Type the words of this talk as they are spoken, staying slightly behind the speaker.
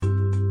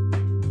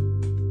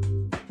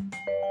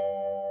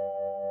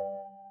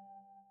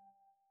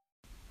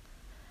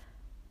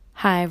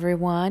Hi,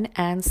 everyone,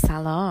 and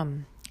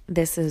salam.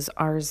 This is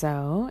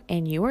Arzo,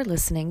 and you are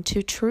listening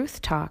to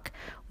Truth Talk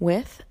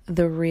with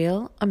the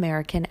Real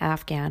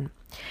American-Afghan.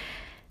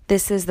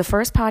 This is the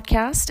first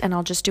podcast, and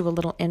I'll just do a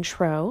little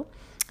intro.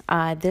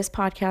 This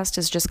podcast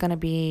is just going to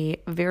be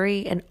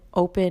an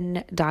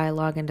open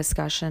dialogue and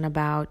discussion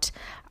about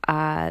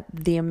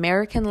the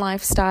American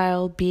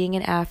lifestyle, being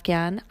an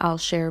Afghan. I'll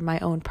share my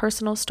own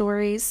personal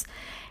stories,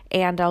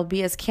 and I'll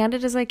be as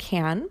candid as I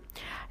can.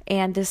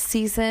 And this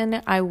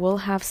season, I will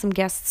have some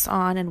guests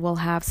on and we'll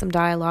have some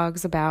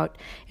dialogues about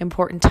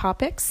important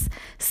topics,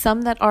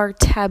 some that are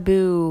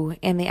taboo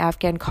in the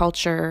Afghan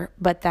culture,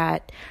 but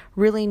that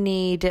really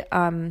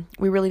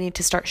we really need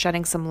to start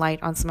shedding some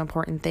light on some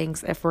important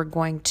things if we're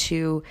going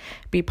to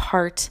be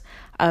part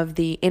of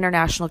the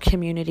international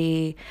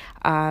community.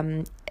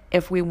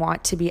 If we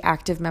want to be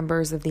active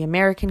members of the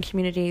American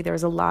community,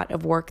 there's a lot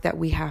of work that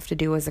we have to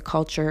do as a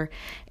culture.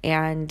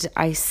 And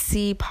I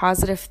see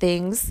positive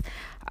things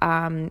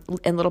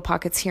in little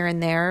pockets here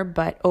and there,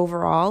 but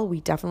overall, we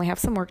definitely have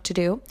some work to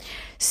do.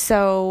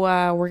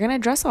 So we're going to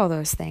address all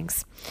those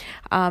things.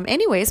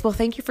 Anyways, well,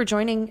 thank you for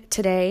joining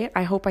today.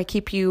 I hope I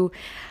keep you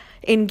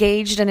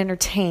engaged and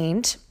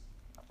entertained.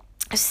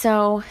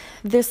 So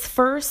this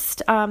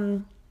first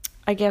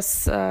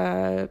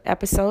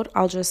episode,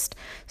 I'll just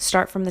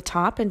start from the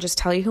top and just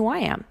tell you who I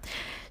am.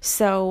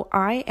 So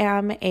I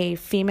am a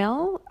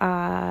female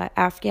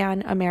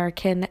Afghan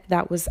American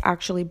that was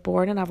actually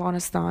born in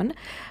Afghanistan,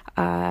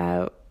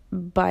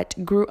 but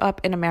grew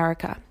up in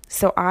America.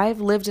 So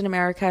I've lived in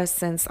America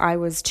since I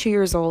was 2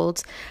 years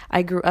old.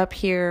 I grew up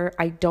here.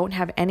 I don't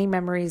have any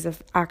memories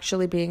of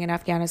actually being in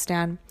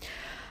Afghanistan.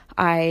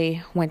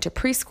 I went to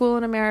preschool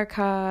in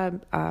America,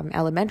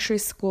 elementary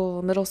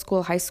school, middle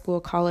school, high school,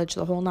 college,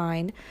 the whole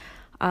nine.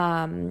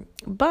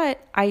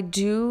 But I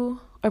do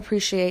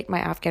appreciate my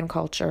Afghan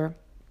culture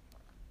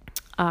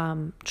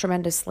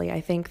tremendously. I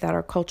think that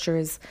our culture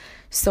is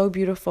so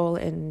beautiful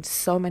in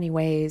so many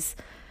ways.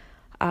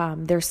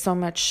 There's so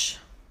much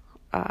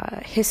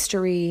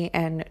history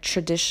and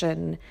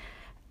tradition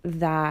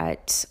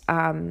that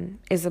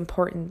is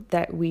important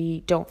that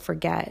we don't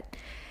forget.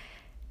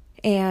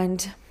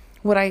 And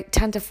what I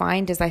tend to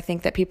find is I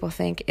think that people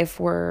think if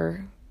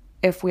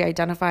we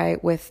identify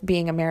with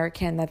being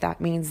American, that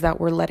means that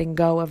we're letting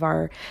go of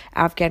our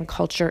Afghan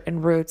culture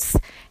and roots.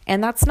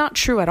 And that's not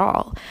true at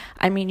all.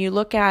 I mean, you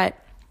look at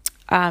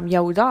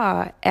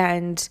Yehuda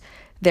and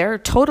they're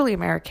totally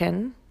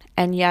American,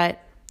 and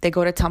yet they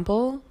go to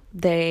temple,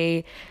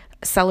 they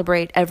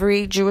celebrate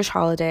every Jewish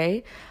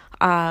holiday.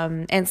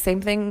 And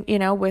same thing,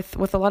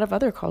 with a lot of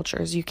other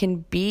cultures. You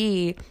can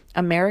be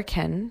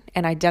American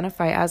and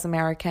identify as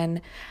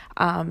American,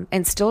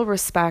 and still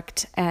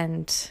respect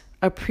and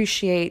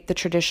appreciate the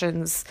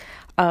traditions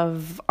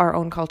of our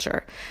own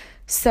culture.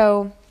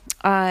 So,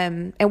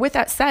 and with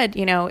that said,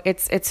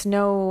 it's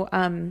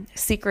no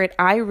secret.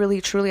 I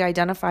really truly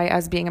identify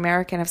as being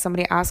American. If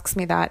somebody asks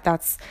me that,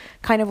 that's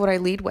kind of what I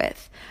lead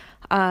with.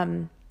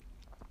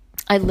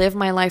 I live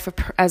my life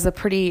as a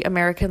pretty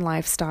American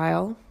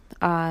lifestyle.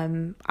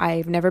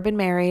 I've never been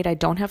married. I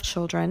don't have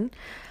children.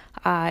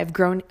 I've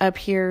grown up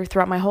here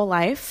throughout my whole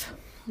life.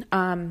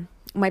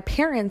 My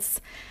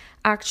parents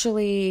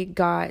actually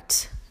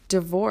got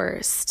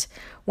divorced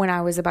when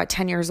I was about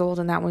 10 years old,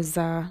 and that was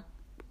around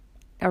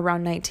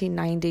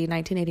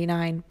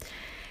 1989.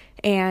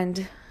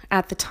 And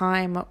at the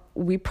time,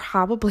 we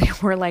probably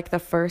were like the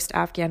first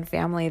Afghan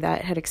family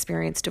that had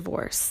experienced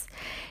divorce.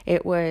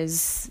 It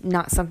was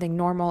not something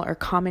normal or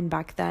common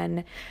back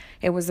then.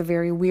 It was a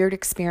very weird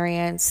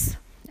experience.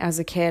 As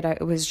a kid,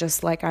 it was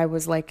just like,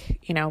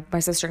 my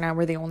sister and I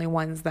were the only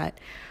ones that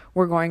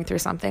were going through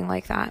something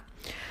like that.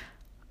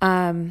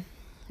 And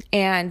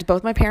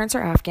both my parents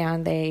are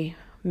Afghan. They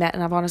met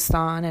in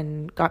Afghanistan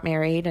and got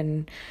married,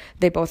 and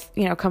they both,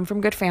 come from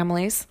good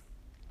families.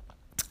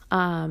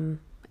 We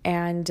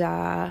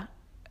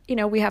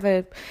have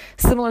a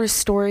similar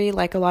story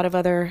like a lot of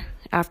other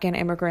Afghan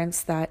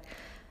immigrants that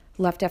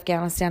left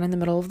Afghanistan in the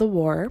middle of the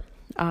war.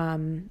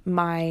 On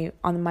my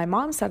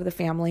mom's side of the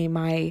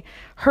family,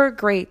 her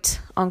great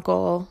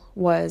uncle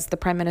was the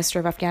Prime Minister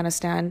of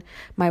Afghanistan,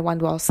 my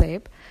Wandwal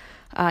Saib.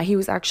 He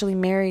was actually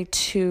married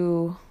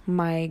to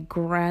my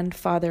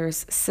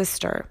grandfather's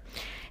sister.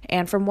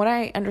 And from what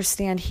I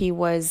understand, he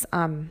was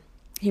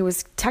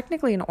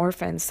technically an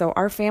orphan. So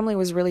our family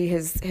was really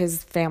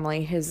his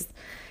family, his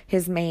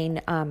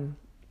main,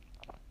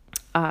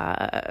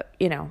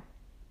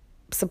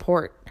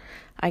 support,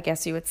 I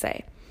guess you would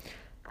say.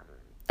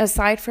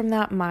 Aside from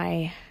that,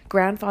 my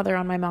grandfather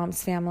on my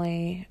mom's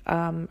family,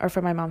 or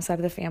from my mom's side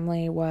of the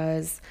family,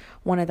 was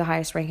one of the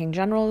highest ranking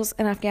generals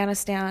in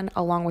Afghanistan,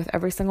 along with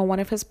every single one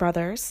of his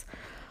brothers.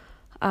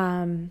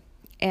 And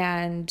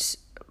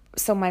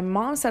so my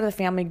mom's side of the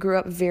family grew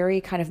up very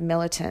kind of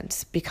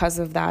militant because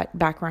of that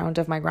background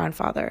of my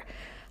grandfather.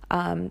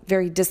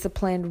 Very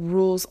disciplined,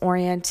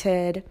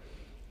 rules-oriented.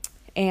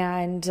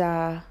 And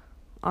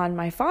on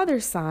my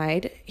father's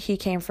side, he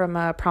came from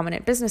a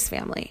prominent business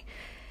family.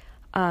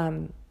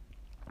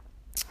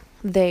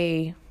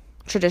 They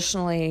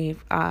traditionally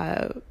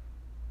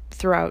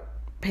throughout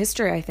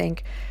history, I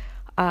think.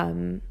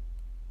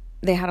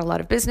 They had a lot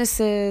of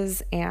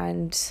businesses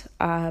and,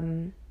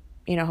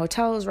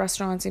 hotels,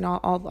 restaurants,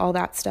 all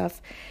that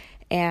stuff.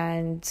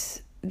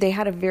 And they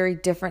had a very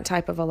different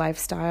type of a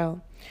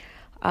lifestyle.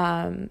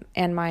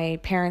 And my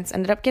parents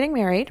ended up getting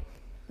married.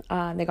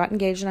 They got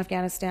engaged in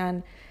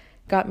Afghanistan,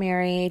 got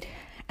married,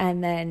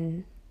 and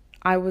then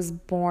I was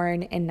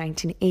born in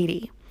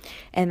 1980.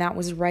 And that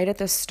was right at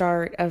the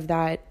start of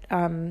that,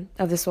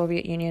 of the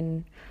Soviet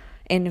Union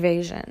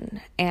invasion.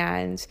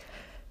 And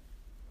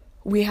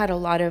we had a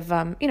lot of,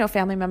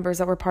 family members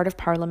that were part of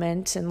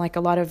parliament, and like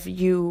a lot of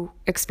you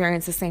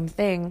experienced the same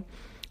thing.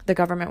 The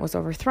government was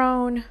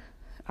overthrown.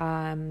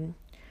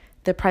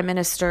 The prime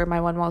minister,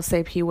 Maiwan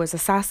Saib, he was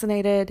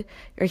assassinated,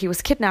 or he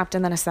was kidnapped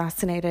and then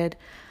assassinated.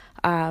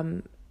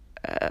 A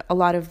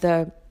lot of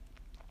the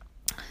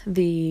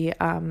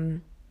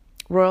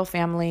royal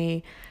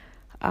family,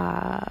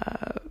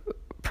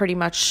 pretty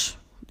much,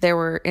 there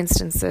were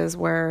instances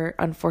where,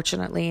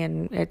 unfortunately,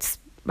 and it's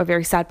a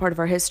very sad part of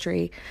our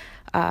history,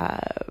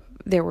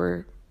 there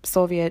were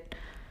Soviet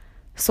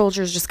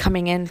soldiers just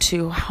coming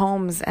into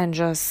homes and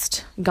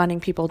just gunning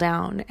people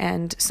down.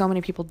 And so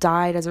many people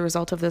died as a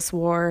result of this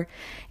war.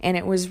 And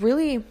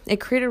it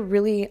created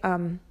really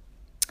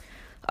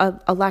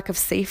a lack of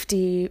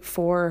safety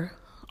for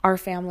our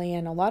family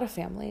and a lot of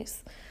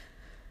families.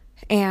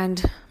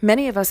 And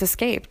many of us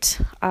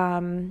escaped.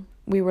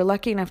 We were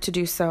lucky enough to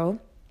do so.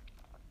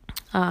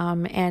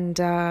 And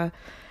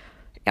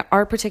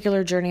our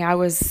particular journey, I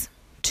was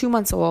 2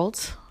 months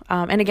old.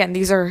 And again,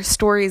 these are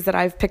stories that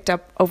I've picked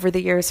up over the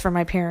years from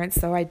my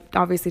parents, so I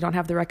obviously don't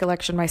have the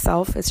recollection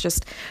myself. It's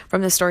just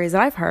from the stories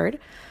that I've heard.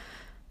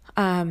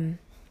 And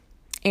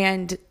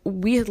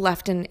we had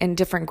left in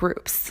different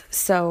groups.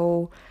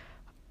 So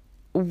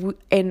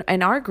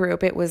in our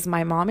group, it was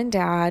my mom and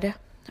dad,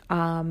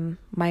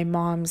 my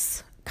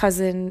mom's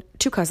cousin,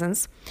 2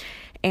 cousins.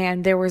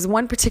 And there was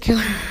one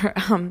particular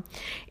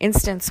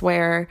instance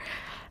where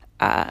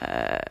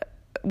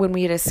when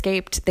we had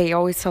escaped, they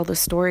always tell the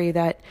story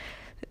that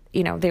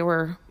they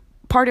were,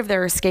 part of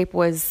their escape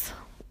was,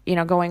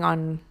 going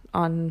on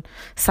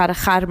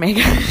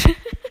Saracharmeg,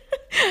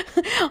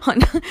 on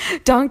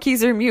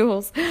donkeys or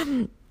mules.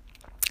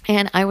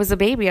 And I was a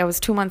baby. I was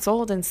 2 months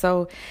old. And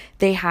so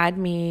they had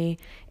me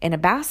in a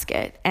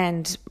basket,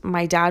 and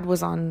my dad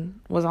was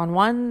on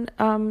one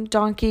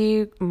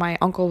donkey. My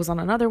uncle was on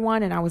another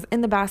one, and I was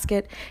in the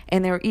basket,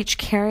 and they were each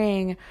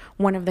carrying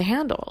one of the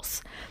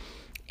handles.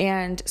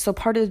 And so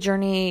part of the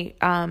journey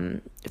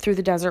through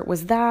the desert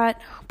was that.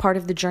 Part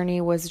of the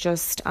journey was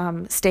just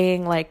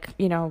staying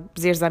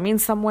Zir Zamin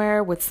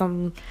somewhere with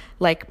some,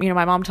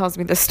 my mom tells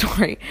me this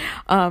story.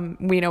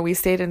 We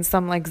stayed in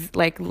some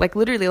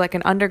literally like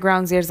an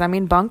underground Zir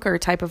Zamin bunker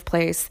type of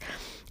place.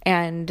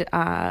 And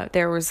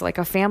there was like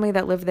a family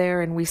that lived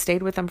there, and we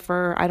stayed with them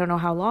for I don't know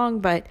how long,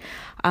 but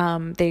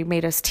they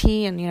made us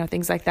tea and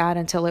things like that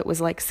until it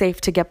was safe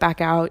to get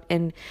back out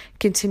and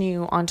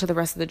continue on to the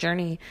rest of the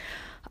journey.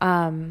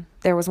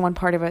 There was one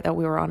part of it that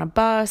we were on a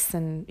bus,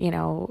 and,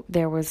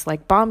 there was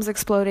bombs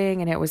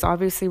exploding, and it was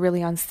obviously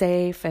really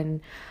unsafe. And,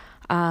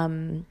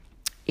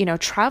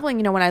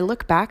 traveling, when I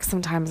look back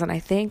sometimes and I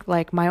think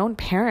my own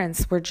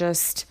parents were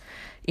just,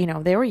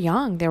 they were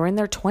young, they were in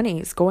their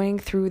 20s going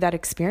through that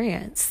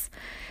experience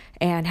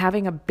and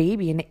having a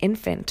baby, an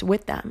infant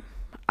with them.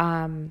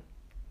 I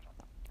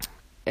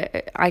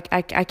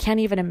can't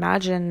even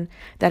imagine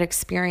that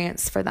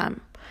experience for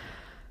them.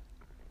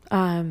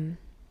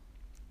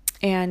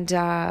 And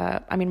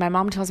my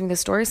mom tells me the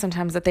story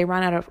sometimes that they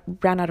ran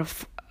out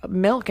of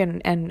milk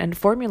and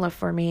formula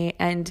for me,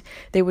 and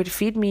they would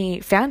feed me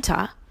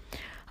Fanta.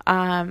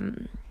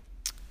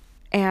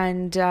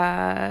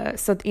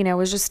 So it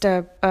was just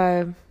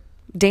a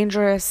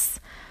dangerous,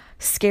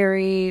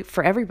 scary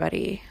for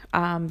everybody,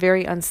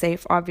 very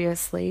unsafe,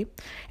 obviously.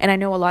 And I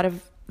know a lot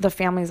of the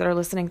families that are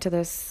listening to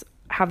this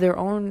have their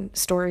own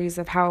stories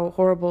of how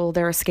horrible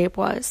their escape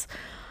was.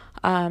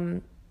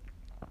 But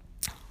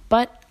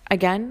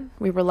again,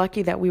 we were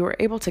lucky that we were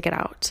able to get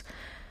out.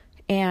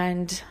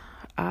 And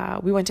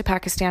we went to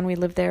Pakistan. We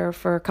lived there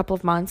for a couple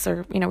of months,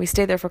 or, we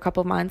stayed there for a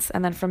couple of months.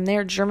 And then from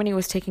there, Germany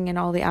was taking in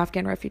all the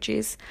Afghan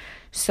refugees.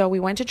 So we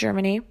went to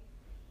Germany,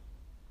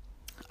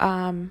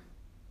 and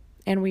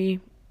we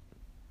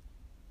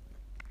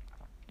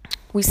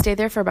stayed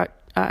there for about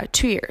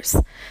 2 years.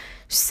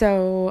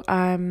 So,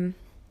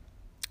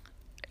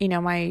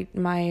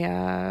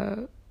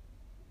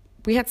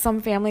 we had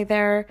some family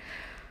there.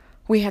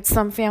 We had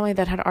some family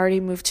that had already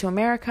moved to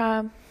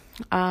America.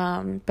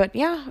 But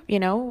yeah,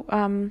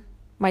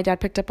 my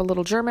dad picked up a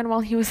little German while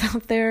he was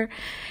out there.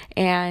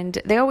 And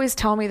they always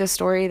tell me the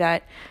story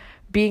that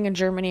being in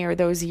Germany or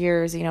those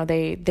years,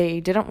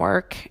 they didn't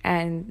work,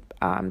 and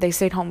they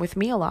stayed home with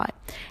me a lot.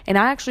 And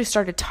I actually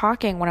started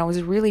talking when I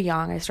was really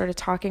young. I started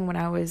talking when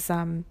I was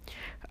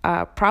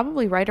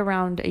probably right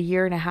around 1.5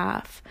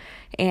 years.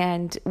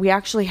 And we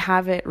actually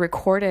have it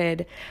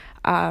recorded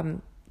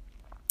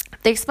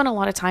they spent a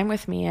lot of time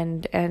with me,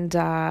 and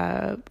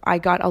I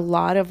got a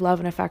lot of love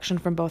and affection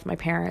from both my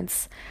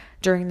parents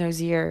during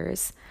those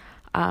years.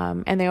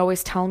 And they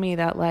always tell me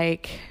that,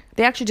 like,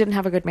 they actually didn't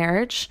have a good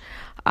marriage,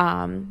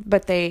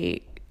 but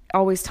they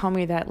always tell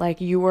me that,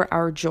 like, you were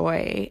our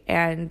joy,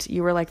 and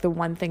you were like the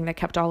one thing that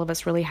kept all of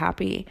us really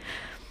happy.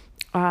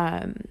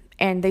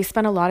 And they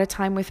spent a lot of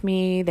time with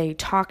me. They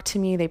talked to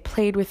me, they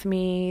played with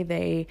me,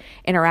 they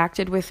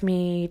interacted with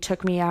me,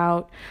 took me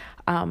out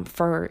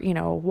for,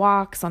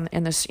 walks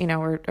in this,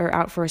 or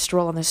out for a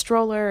stroll on the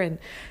stroller. And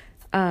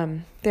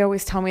they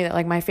always tell me that,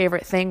 like, my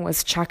favorite thing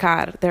was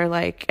chakar. They're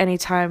like,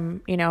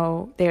 anytime, they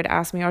would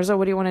ask me, Arzo,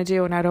 what do you want to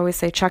do? And I'd always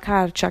say,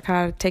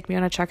 chakar, take me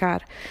on a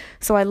chakar.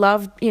 So I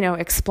loved,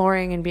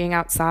 exploring and being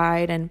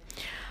outside. And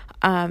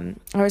I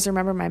always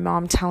remember my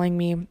mom telling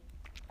me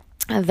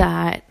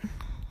that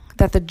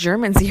the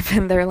Germans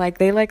even,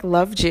 they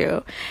loved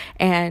you.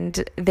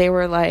 And they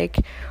were like,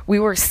 we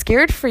were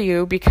scared for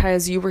you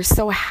because you were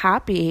so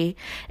happy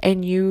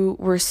and you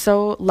were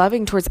so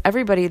loving towards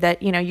everybody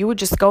that, you would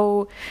just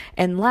go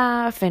and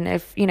laugh, and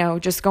if,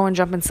 just go and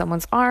jump in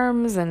someone's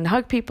arms and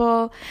hug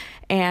people.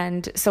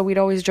 And so we'd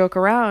always joke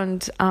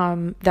around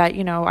that,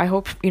 I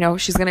hope,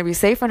 she's going to be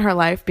safe in her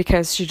life,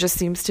 because she just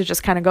seems to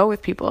just kind of go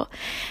with people.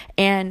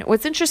 And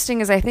what's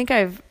interesting is I think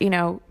I've,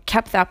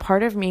 kept that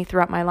part of me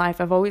throughout my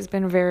life. I've always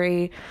been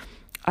very,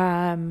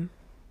 I've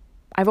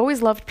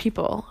always loved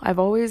people. I've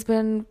always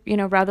been,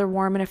 rather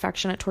warm and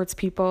affectionate towards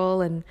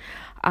people. And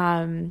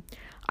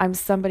I'm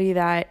somebody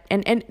that,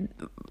 and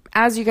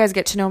as you guys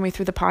get to know me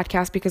through the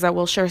podcast, because I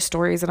will share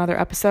stories in other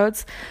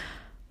episodes,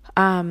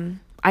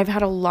 I've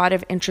had a lot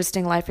of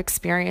interesting life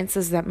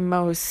experiences that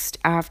most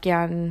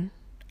Afghans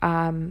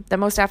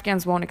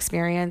won't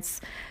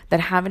experience, that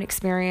haven't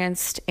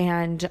experienced,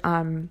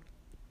 and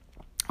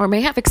or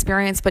may have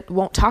experienced but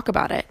won't talk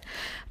about it,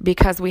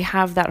 because we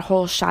have that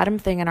whole Shadam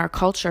thing in our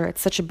culture.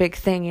 It's such a big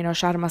thing,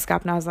 Shadam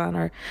askap nazan,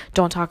 or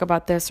don't talk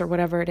about this, or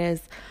whatever it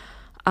is.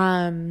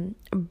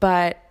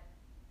 But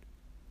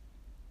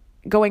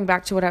going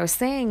back to what I was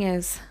saying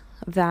is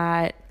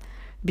that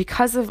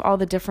because of all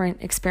the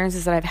different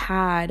experiences that I've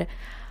had,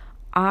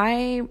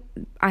 I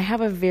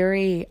have a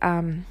very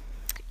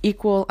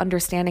equal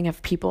understanding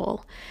of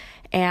people,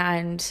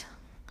 and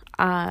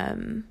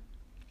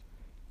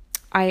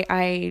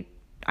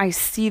I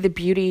see the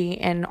beauty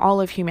in all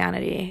of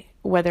humanity,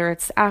 whether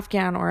it's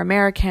Afghan or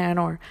American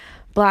or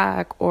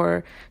Black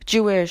or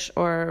Jewish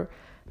or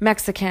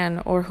Mexican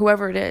or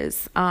whoever it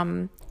is.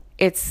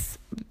 It's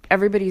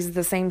everybody's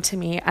the same to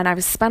me. And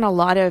I've spent a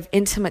lot of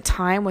intimate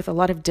time with a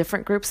lot of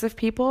different groups of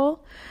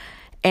people.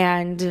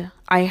 And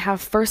I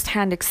have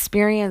firsthand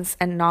experience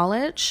and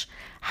knowledge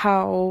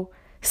how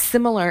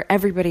similar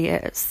everybody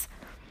is.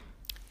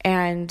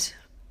 And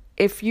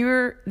if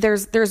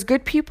there's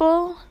good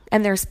people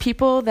and there's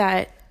people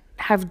that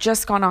have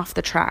just gone off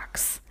the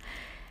tracks.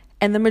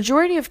 And the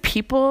majority of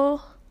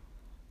people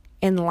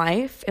in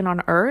life and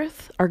on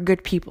earth are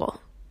good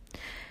people.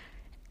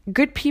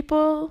 Good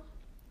people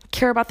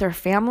care about their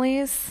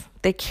families,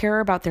 they care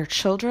about their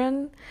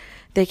children,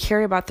 they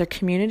care about their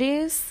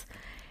communities,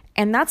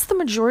 and that's the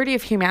majority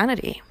of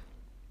humanity.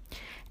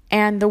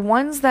 And the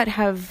ones that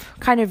have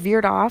kind of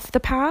veered off the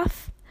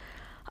path,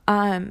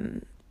 I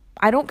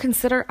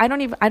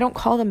don't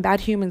call them bad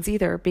humans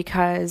either,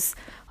 because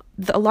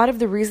a lot of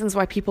the reasons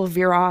why people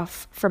veer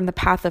off from the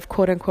path of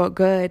quote unquote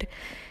good,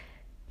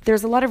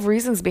 there's a lot of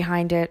reasons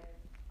behind it.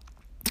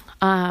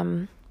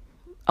 A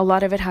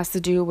lot of it has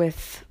to do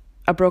with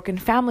a broken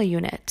family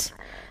unit,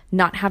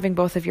 not having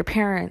both of your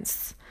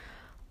parents,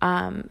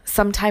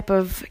 some type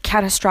of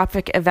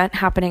catastrophic event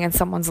happening in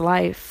someone's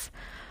life,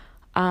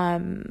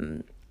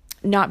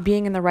 not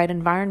being in the right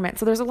environment.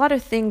 So there's a lot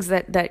of things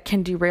that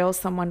can derail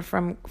someone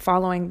from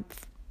following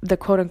the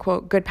quote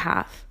unquote good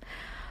path.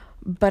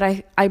 But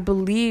I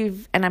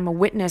believe, and I'm a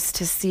witness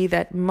to see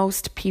that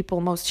most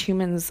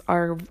humans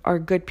are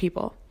good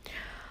people.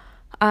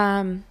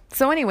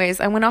 So anyways,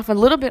 I went off a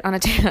little bit on a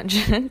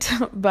tangent,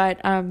 but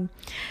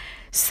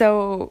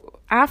so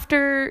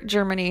after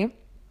Germany,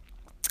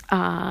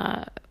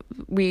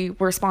 we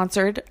were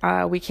sponsored.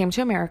 We came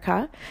to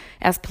America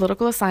as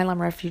political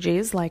asylum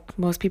refugees, like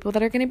most people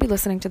that are going to be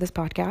listening to this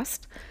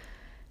podcast.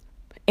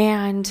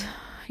 And,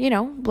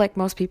 like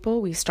most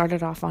people, we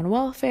started off on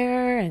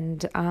welfare.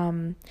 And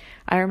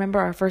I remember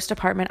our first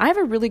apartment. I have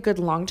a really good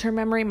long-term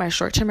memory. My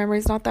short-term memory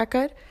is not that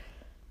good.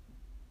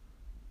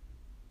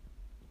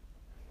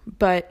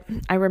 But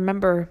I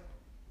remember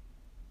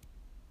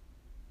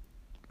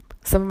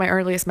some of my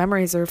earliest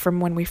memories are from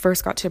when we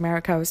first got to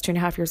America. I was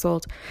 2.5 years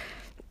old.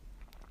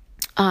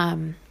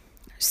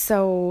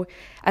 So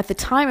at the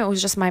time it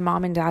was just my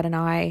mom and dad and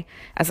I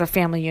as a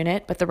family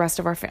unit, but the rest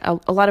of a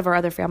lot of our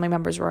other family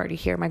members were already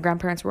here. My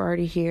grandparents were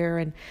already here,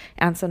 and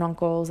aunts and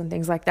uncles and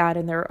things like that.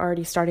 And they're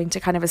already starting to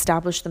kind of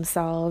establish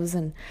themselves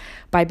and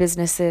buy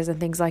businesses and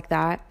things like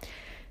that.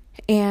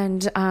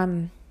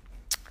 And,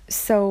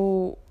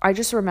 so I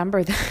just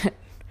remember that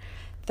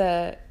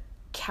the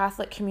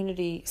Catholic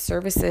Community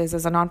Services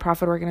is a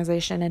nonprofit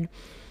organization,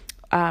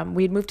 and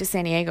we had moved to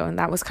San Diego, and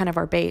that was kind of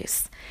our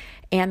base.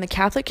 And the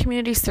Catholic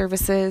Community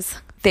Services,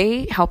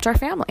 they helped our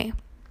family.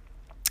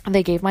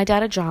 They gave my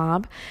dad a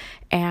job,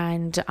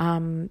 and,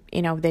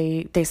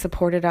 they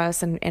supported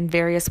us in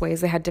various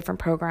ways. They had different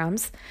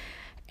programs.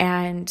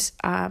 And,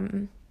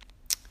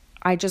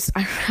 I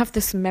have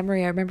this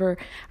memory. I remember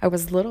I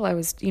was little. I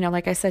was,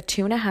 like I said,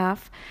 2.5,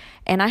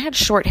 and I had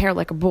short hair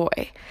like a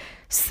boy.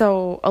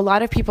 So a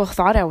lot of people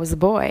thought I was a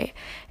boy.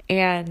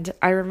 And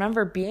I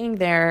remember being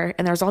there,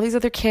 and there was all these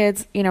other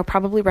kids,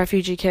 probably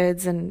refugee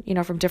kids and,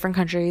 from different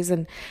countries,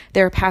 and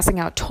they were passing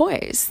out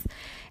toys.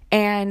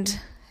 And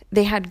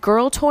they had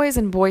girl toys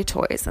and boy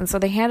toys. And so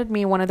they handed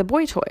me one of the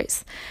boy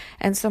toys.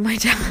 And so my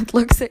dad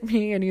looks at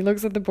me, and he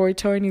looks at the boy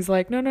toy, and he's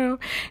like, no. And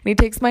he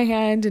takes my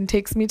hand and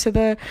takes me to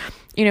the,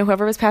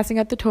 whoever was passing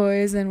out the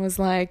toys, and was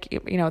like,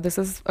 this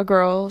is a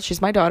girl.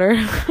 She's my daughter.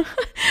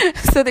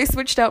 So they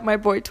switched out my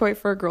boy toy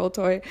for a girl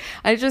toy.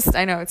 I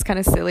know it's kind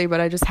of silly,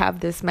 but I just have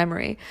this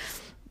memory.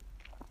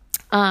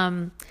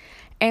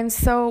 And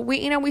so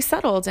we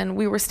settled, and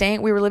we were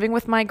living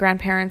with my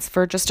grandparents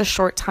for just a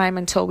short time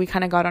until we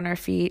kind of got on our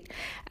feet.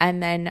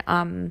 And then,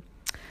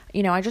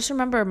 I just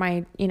remember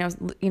my,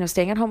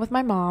 staying at home with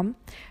my mom,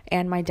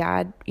 and my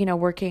dad,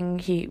 working.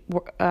 He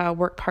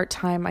worked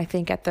part-time, I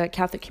think, at the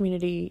Catholic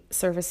Community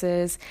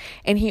Services.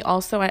 And he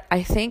also,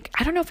 I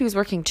don't know if he was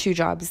working 2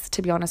 jobs,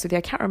 to be honest with you.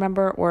 I can't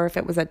remember, or if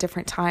it was at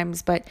different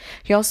times, but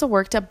he also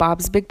worked at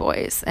Bob's Big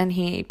Boys, and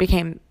he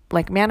became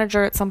like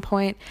manager at some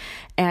point.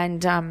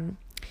 And,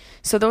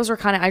 so those were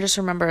kind of, I just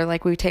remember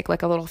like we would take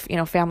like a little,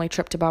 family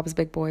trip to Bob's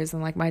Big Boys,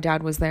 and like my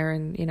dad was there,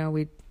 and,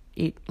 we'd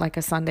eat like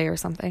a sundae or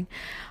something.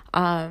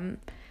 And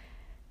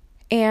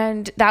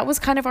that was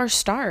kind of our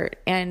start.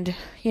 And,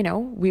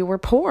 we were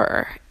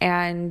poor,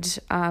 and,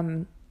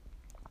 my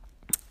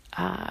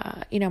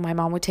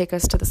mom would take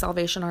us to the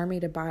Salvation Army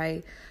to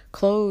buy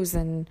clothes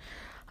and,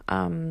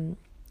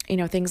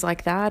 things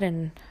like that.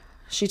 And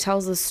she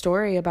tells a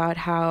story about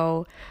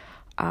how,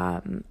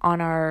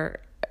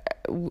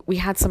 we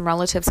had some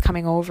relatives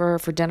coming over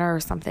for dinner or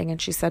something, and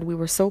she said we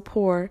were so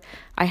poor.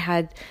 I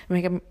had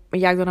like one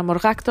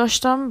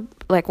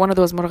of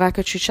those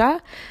مرغک چوچه.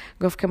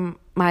 گفت که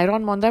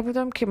مایران مانده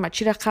بودم که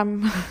چی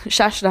رقم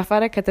 6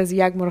 نفره که از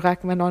یک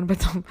مرغک نان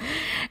بدم.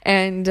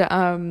 And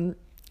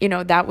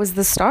that was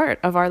the start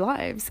of our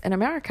lives in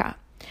America.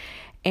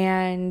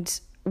 And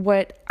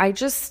what I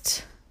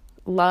just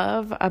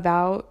love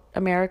about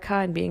America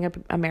and being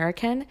an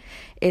American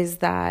is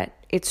that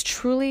it's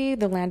truly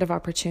the land of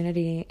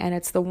opportunity, and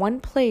it's the one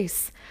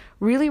place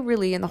really,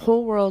 really in the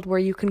whole world where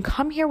you can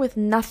come here with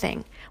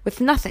nothing,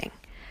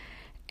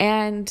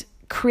 and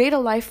create a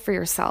life for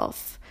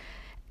yourself.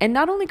 And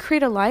not only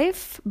create a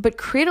life, but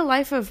create a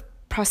life of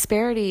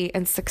prosperity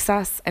and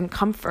success and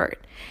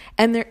comfort.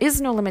 And there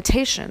is no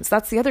limitations.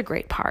 That's the other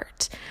great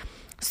part.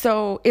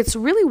 So it's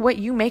really what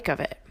you make of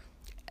it.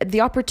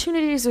 The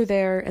opportunities are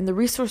there, and the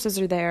resources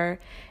are there,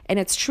 and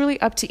it's truly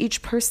up to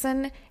each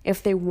person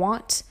if they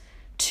want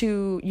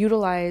to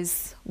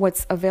utilize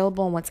what's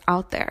available and what's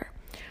out there.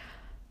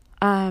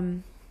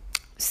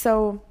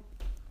 So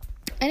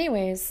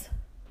anyways,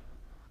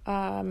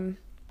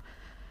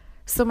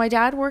 so my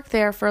dad worked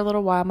there for a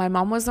little while. My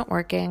mom wasn't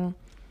working.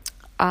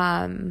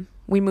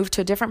 We moved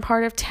to a different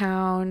part of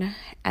town,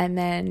 and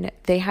then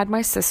they had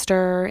my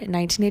sister in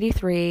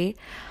 1983.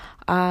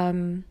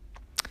 And,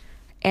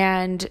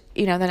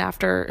 then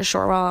after a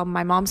short while,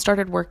 my mom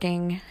started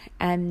working,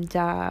 and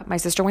my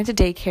sister went to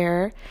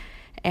daycare.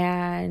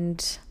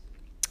 And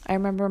I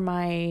remember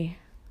my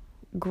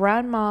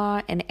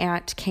grandma and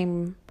aunt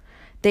came.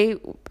 They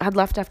had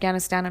left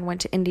Afghanistan and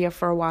went to India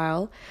for a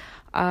while.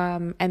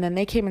 And then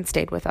they came and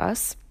stayed with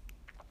us.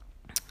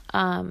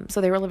 So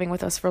they were living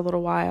with us for a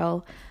little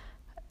while.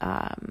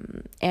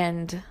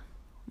 And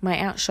my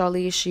Aunt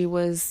Shali,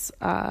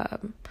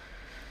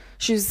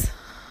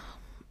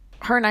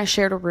 her and I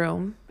shared a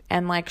room,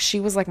 and like,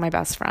 she was like my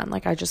best friend.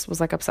 Like, I just was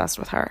like obsessed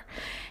with her.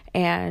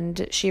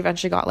 And she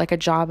eventually got like a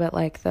job at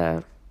like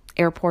the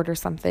airport or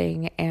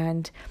something,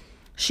 and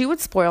she would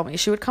spoil me.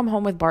 She would come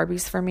home with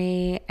Barbies for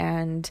me,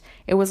 and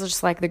it was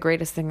just like the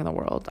greatest thing in the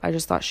world. I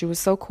just thought she was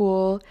so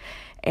cool.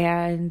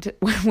 And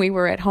when we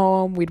were at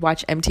home, we'd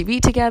watch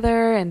MTV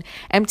together, and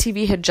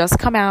MTV had just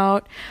come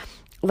out.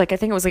 Like, I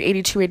think it was like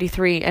 82,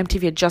 83,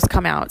 MTV had just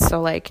come out.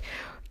 So like,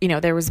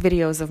 there was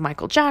videos of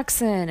Michael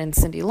Jackson and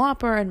Cyndi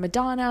Lauper and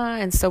Madonna.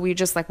 And so we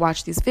just like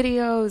watch these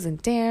videos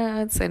and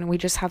dance, and we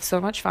just have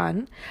so much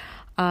fun.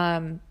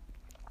 When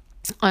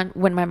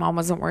my mom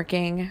wasn't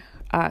working,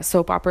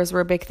 soap operas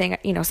were a big thing.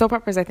 Soap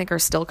operas, I think, are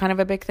still kind of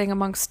a big thing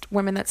amongst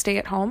women that stay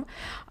at home.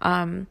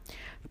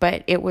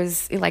 But it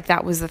was like,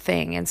 that was the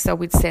thing. And so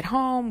we'd sit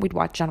home, we'd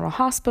watch General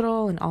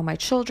Hospital and All My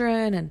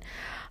Children. And,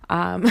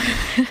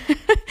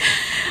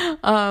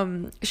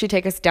 she'd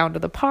take us down to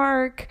the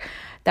park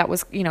that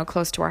was,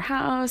 close to our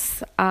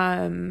house.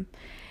 And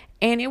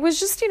it was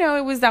just,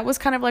 that was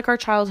kind of like our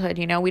childhood.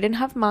 We didn't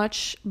have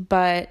much,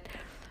 but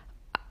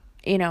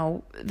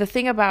the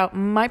thing about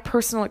my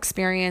personal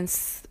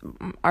experience,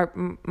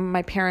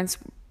 my parents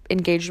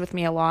engaged with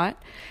me a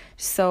lot.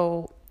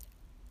 So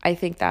I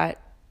think that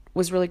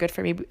was really good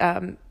for me.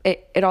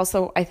 It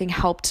also, I think,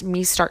 helped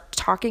me start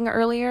talking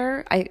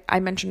earlier. I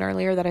mentioned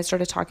earlier that I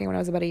started talking when I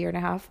was about 1.5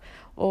 years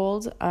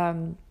old.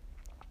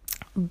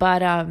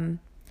 But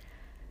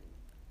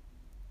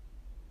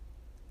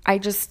I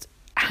just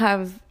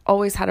have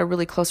always had a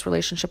really close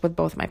relationship with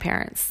both my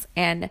parents.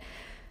 And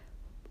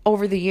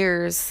over the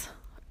years,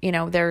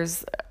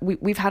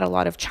 we've had a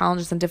lot of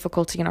challenges and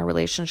difficulty in our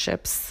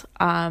relationships.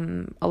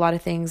 A lot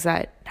of things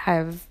that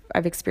I've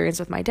experienced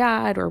with my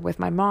dad or with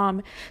my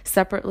mom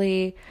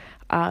separately.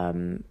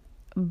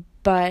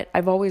 But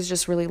I've always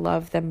just really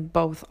loved them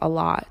both a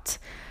lot.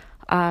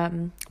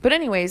 But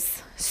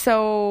anyways,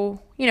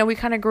 so, we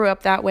kind of grew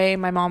up that way.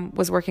 My mom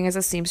was working as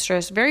a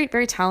seamstress, very,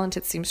 very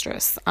talented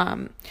seamstress.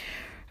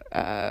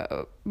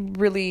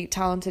 Really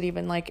talented,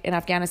 even like in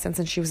Afghanistan,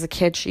 since she was a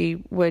kid,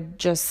 she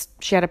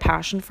had a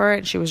passion for it,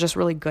 and she was just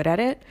really good at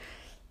it.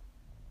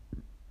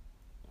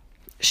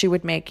 She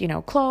would make,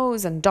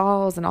 clothes and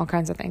dolls and all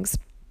kinds of things.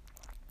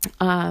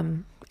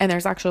 And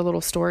there's actually a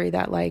little story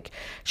that like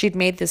she'd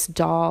made this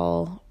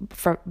doll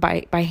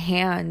by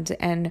hand,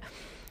 and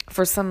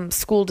for some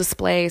school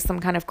display, some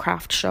kind of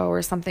craft show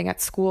or something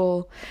at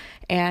school.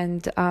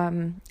 And,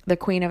 the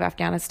Queen of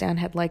Afghanistan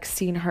had like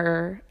seen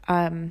her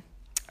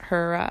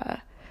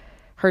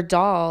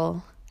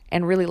doll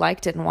and really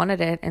liked it and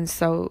wanted it. And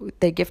so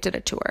they gifted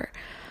it to her.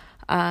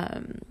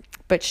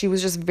 But she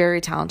was just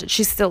very talented.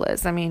 She still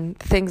is. I mean,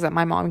 things that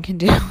my mom can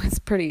do is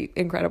pretty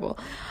incredible.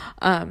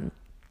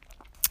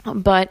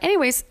 But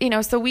anyways,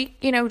 so we,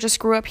 just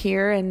grew up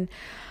here, and,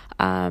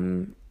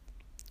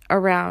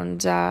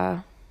 around,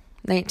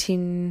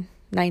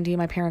 1990,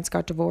 my parents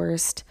got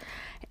divorced,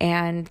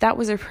 and that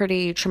was a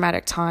pretty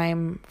traumatic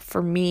time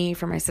for me,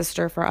 for my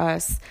sister, for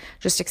us,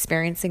 just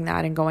experiencing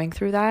that and going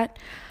through that.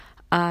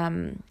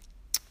 And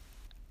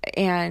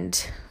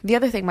the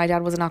other thing, my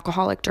dad was an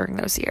alcoholic during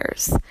those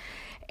years.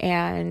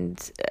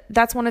 And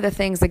that's one of the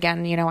things,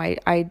 again,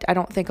 I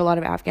don't think a lot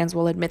of Afghans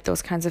will admit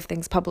those kinds of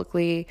things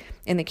publicly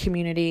in the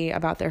community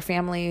about their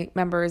family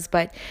members,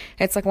 but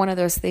it's like one of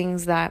those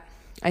things that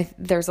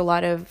there's a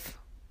lot of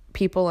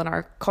people in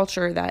our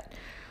culture that,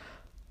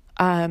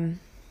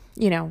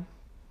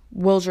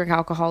 will drink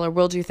alcohol or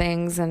will do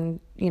things, and,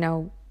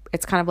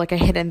 it's kind of like a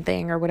hidden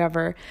thing or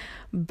whatever.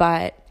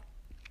 But,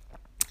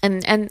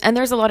 and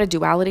there's a lot of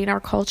duality in our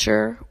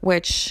culture,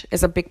 which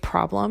is a big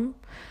problem.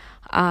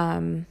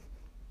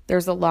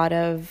 There's a lot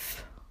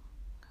of,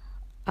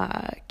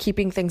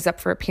 keeping things up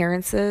for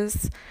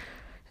appearances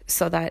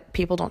so that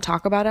people don't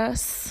talk about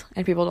us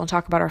and people don't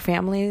talk about our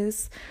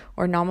families,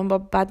 or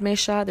namam bad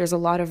mesha. There's a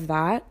lot of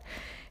that.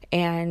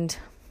 And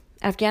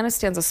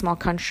Afghanistan's a small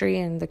country,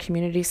 and the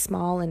community's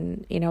small,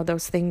 and,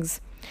 those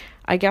things,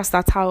 I guess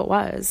that's how it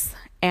was.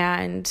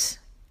 And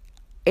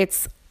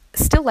it's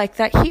still like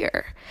that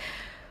here.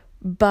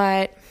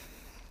 But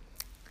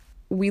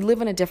we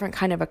live in a different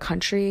kind of a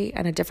country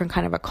and a different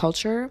kind of a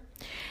culture.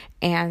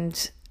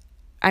 And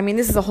I mean,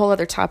 this is a whole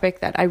other topic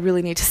that I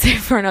really need to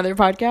save for another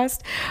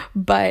podcast,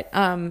 but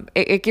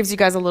it gives you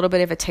guys a little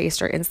bit of a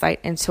taste or insight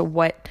into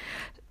what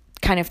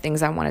kind of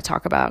things I want to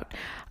talk about,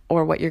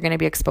 or what you're going to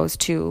be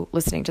exposed to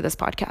listening to this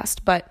podcast.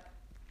 But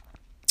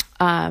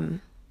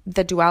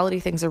the duality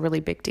thing's a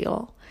really big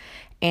deal,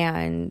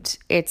 and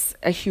it's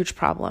a huge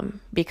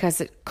problem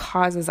because it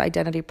causes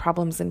identity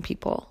problems in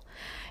people.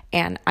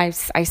 And I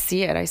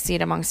see it. I see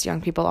it amongst young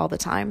people all the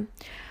time.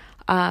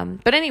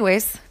 But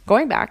anyways,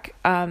 going back,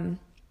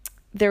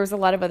 there was a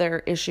lot of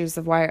other issues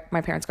of why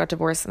my parents got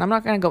divorced. And I'm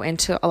not going to go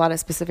into a lot of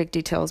specific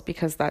details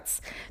because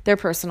that's their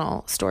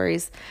personal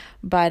stories.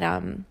 But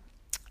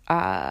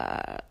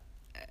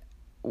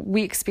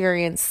we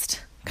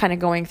experienced kind of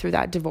going through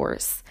that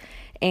divorce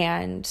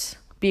and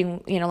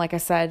being, like I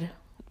said,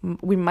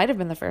 we might have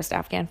been the first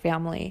Afghan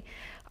family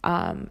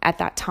at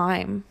that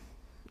time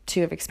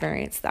to have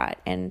experienced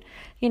that. And,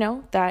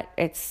 that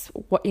it's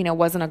what,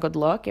 wasn't a good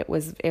look. It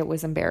was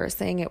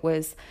embarrassing. It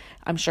was,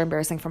 I'm sure,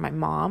 embarrassing for my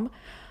mom.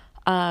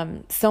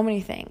 So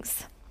many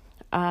things.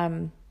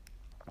 And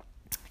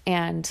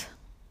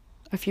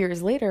a few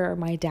years later,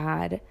 my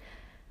dad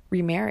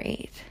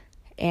remarried,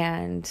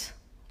 and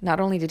not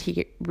only did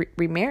he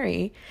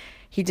remarry,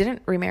 he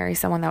didn't remarry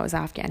someone that was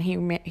Afghan.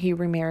 He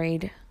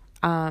remarried,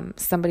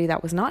 somebody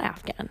that was not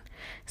Afghan,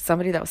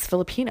 somebody that was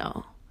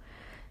Filipino,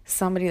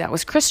 somebody that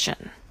was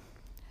Christian.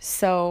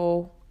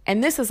 So,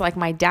 and this is like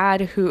my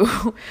dad,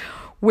 who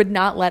would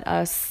not let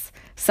us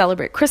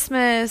celebrate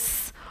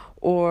Christmas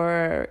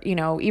or,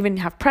 even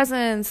have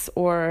presents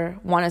or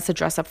want us to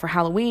dress up for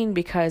Halloween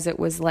because it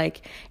was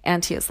like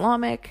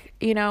anti-Islamic,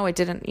 it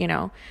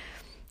didn't,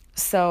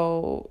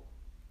 so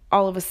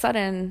all of a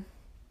sudden,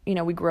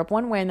 we grew up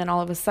one way, and then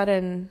all of a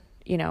sudden,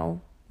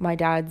 my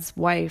dad's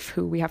wife,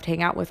 who we have to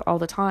hang out with all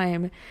the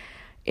time,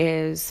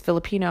 is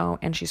Filipino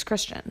and she's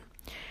Christian.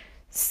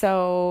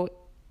 So,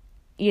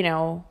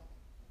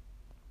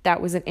 that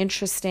was an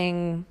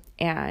interesting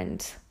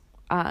and,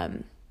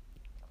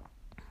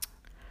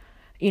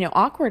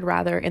 awkward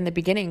rather in the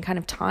beginning kind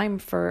of time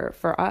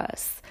for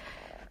us.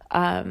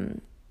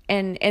 And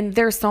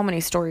there's so many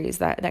stories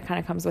that kind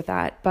of comes with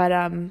that. But,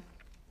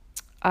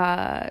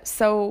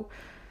 So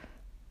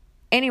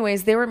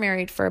anyways, they were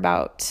married for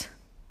about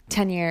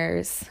 10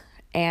 years,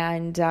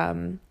 and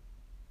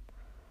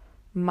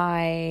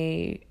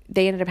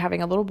they ended up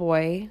having a little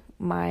boy,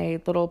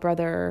 my little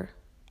brother,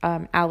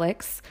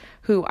 Alex,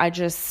 who I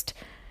just,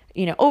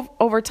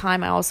 over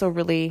time, I also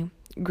really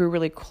grew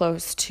really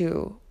close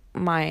to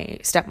my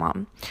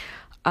stepmom.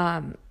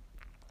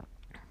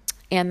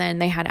 And then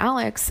they had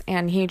Alex,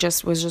 and he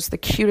was just the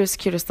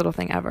cutest little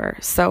thing ever.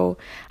 So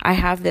I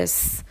have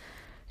this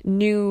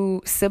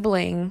new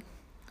sibling,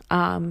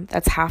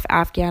 that's half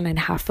Afghan and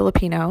half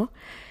Filipino,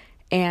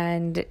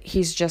 and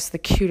he's just the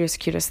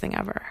cutest thing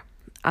ever.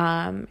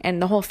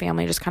 And the whole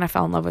family just kind of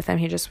fell in love with him.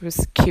 He just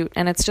was cute.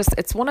 And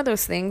it's one of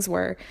those things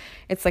where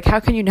it's like, how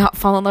can you not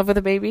fall in love with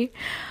a baby?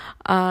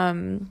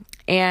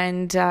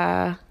 And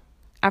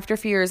after a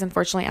few years,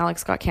 unfortunately,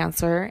 Alex got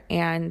cancer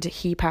and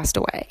he passed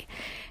away.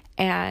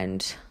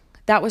 And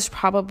that was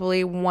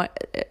probably one,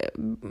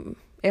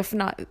 if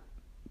not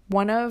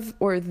one of,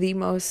 or the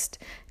most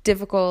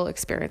difficult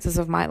experiences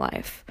of my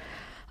life.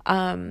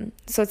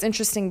 So it's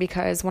interesting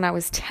because when I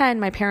was 10,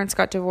 my parents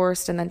got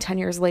divorced, and then 10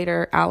 years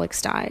later,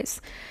 Alex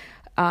dies.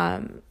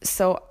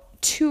 So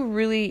two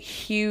really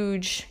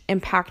huge,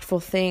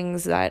 impactful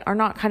things that are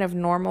not kind of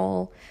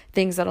normal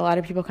things that a lot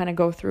of people kind of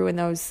go through in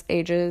those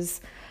ages,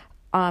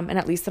 and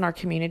at least in our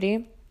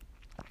community.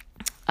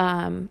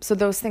 So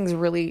those things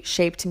really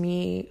shaped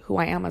me, who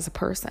I am as a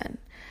person.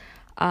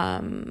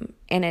 And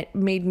it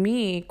made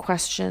me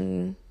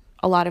question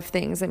a lot of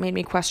things. It made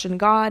me question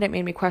God. It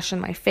made me question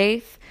my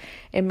faith.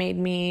 It made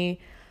me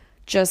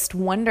just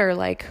wonder,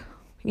 like,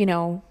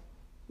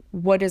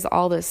 what is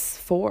all this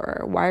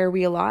for? Why are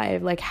we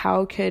alive? Like,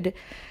 how could,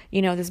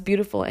 this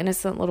beautiful,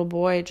 innocent little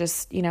boy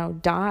just,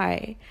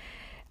 die?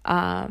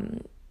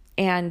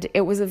 And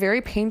it was a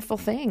very painful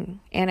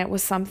thing. And it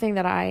was something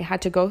that I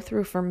had to go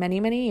through for many,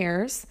 many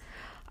years.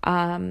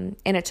 And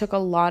it took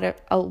a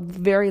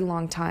very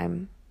long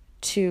time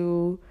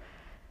to,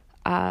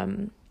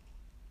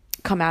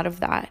 come out of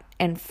that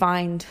and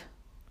find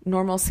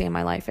normalcy in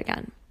my life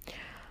again.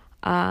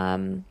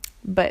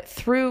 But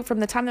from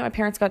the time that my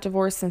parents got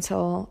divorced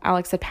until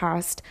Alex had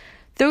passed,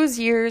 those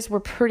years were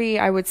pretty,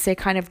 I would say,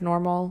 kind of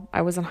normal.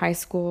 I was in high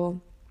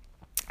school.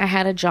 I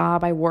had a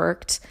job. I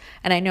worked.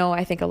 And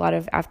I think a lot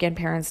of Afghan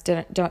parents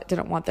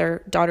didn't want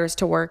their daughters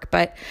to work,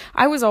 but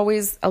I was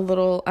always a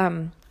little,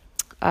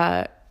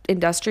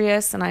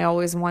 industrious, and I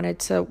always wanted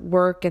to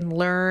work and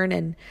learn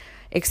and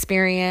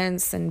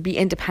experience and be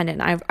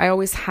independent. I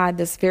always had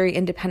this very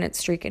independent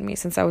streak in me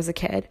since I was a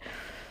kid.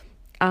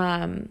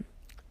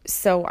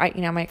 So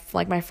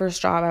my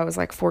first job, I was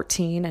like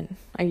 14, and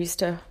I used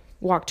to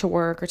walk to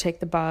work or take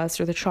the bus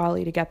or the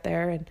trolley to get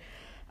there. And,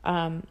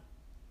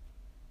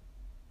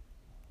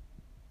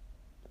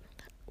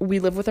 we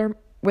lived with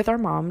our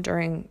mom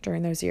during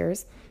those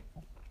years.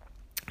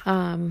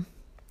 But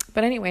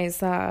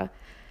anyways,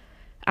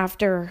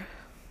 after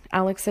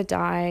Alex had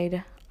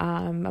died,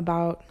 I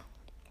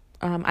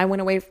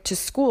went away to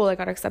school. I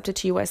got accepted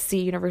to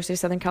USC, University of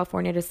Southern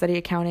California, to study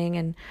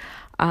accounting.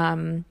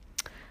 And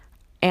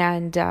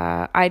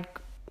I'd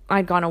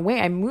gone away.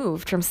 I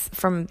moved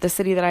from the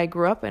city that I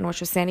grew up in,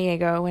 which was San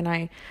Diego, and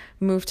I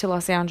moved to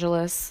Los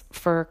Angeles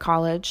for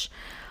college.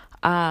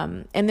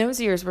 And those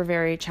years were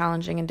very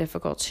challenging and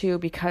difficult too,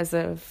 because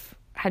of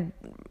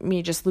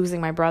me just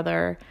losing my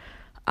brother,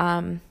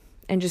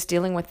 and just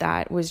dealing with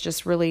that was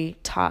just really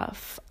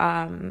tough.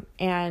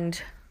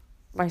 And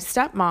my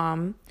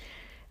stepmom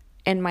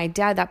and my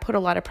dad, that put a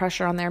lot of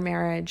pressure on their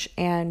marriage,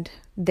 and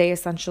they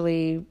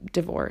essentially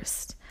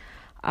divorced.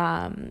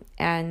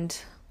 And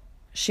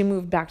she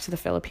moved back to the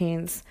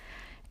Philippines,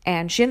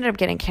 and she ended up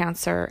getting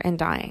cancer and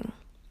dying.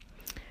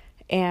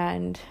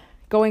 And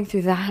going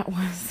through that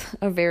was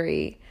a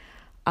very,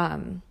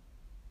 kind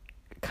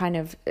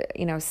of,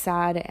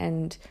 sad,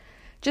 and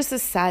just a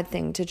sad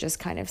thing to just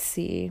kind of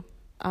see.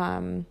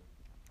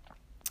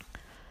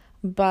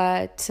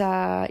 But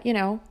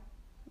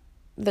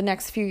the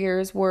next few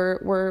years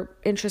were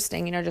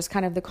interesting, just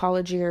kind of the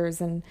college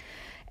years and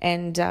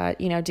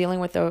dealing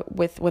with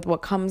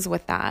what comes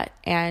with that,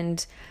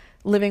 and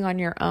living on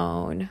your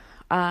own.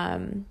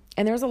 And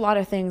there was a lot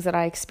of things that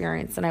I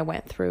experienced and I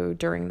went through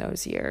during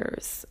those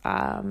years,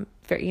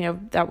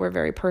 that were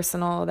very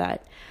personal,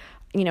 that,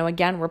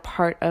 again, were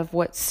part of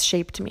what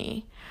shaped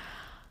me.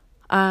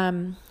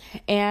 And,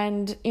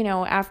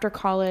 after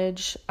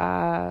college,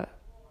 I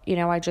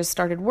just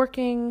started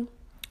working,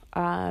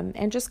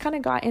 and just kind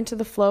of got into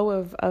the flow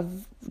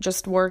of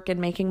just work and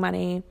making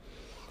money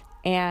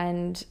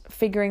and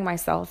figuring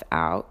myself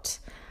out,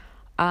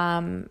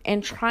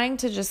 and trying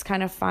to just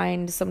kind of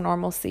find some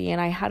normalcy.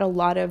 And I had a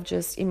lot of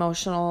just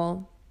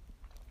emotional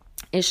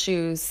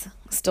issues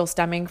still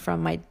stemming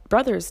from my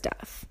brother's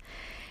death.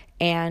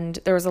 And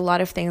there was a lot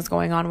of things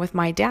going on with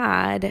my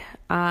dad,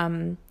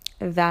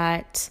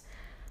 that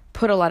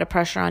put a lot of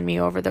pressure on me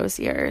over those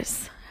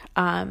years.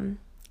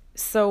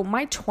 So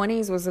my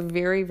 20s was a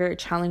very, very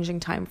challenging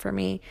time for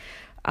me,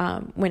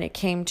 when it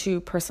came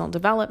to personal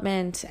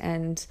development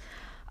and,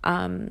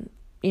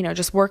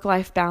 just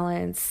work-life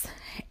balance.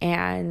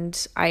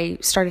 And I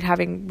started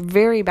having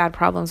very bad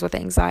problems with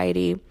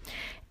anxiety,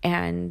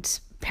 and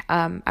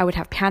I would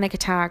have panic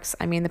attacks.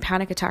 I mean, the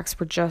panic attacks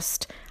were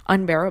just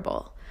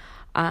unbearable.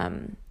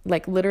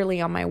 Like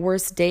literally on my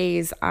worst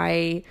days,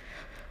 I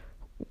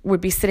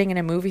would be sitting in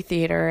a movie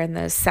theater, and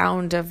the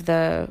sound of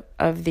the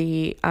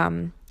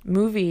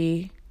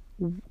movie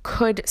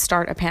could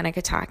start a panic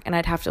attack, and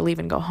I'd have to leave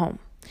and go home.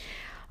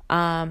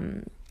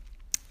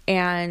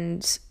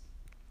 And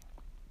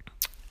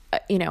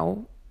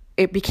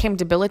it became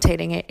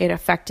debilitating. It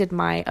affected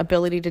my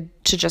ability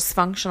to just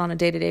function on a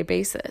day-to-day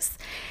basis.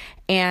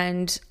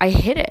 And I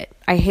hid it.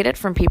 I hid it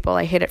from people.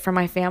 I hid it from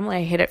my family.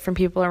 I hid it from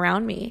people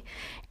around me.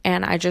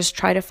 And I just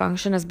tried to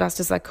function as best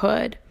as I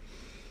could.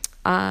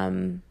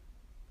 And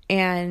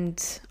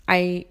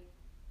I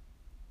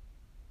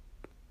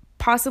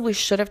possibly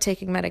should have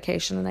taken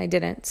medication, and I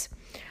didn't.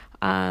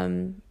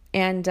 And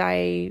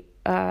I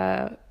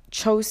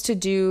chose to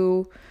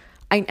do...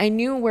 I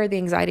knew where the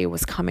anxiety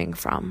was coming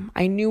from.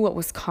 I knew what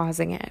was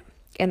causing it.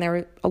 And there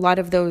were a lot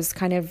of those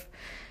kind of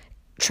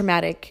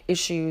traumatic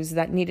issues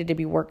that needed to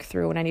be worked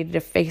through, and I needed to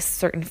face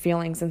certain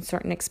feelings and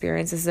certain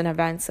experiences and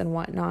events and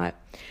whatnot.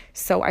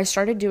 So I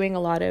started doing a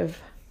lot of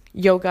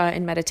yoga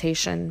and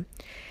meditation,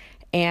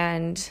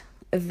 and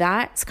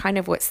that's kind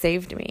of what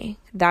saved me.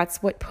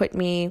 That's what put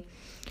me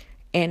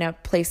in a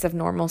place of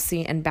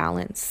normalcy and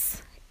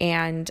balance.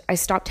 And I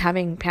stopped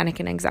having panic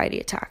and anxiety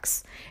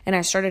attacks, and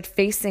I started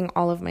facing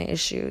all of my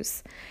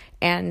issues.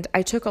 And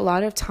I took a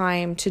lot of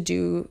time to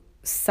do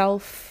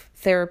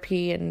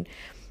self-therapy and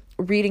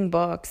reading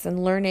books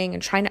and learning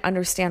and trying to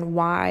understand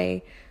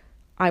why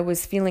I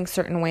was feeling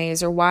certain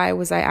ways, or why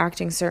was I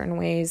acting certain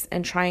ways,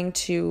 and trying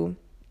to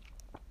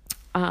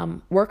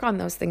work on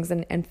those things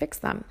and fix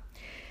them.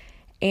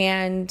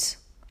 And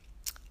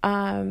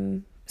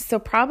so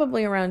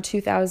probably around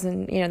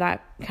 2000,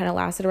 that kind of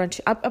lasted around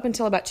up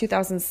until about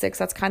 2006.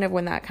 That's kind of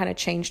when that kind of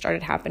change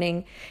started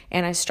happening.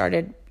 And I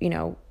started,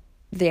 the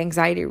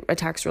anxiety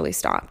attacks really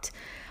stopped.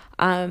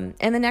 And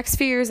the next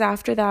few years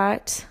after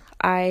that,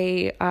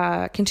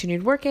 I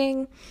continued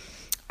working.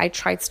 I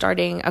tried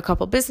starting a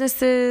couple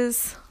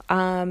businesses.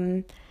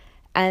 And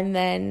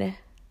then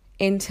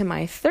into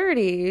my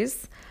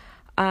 30s,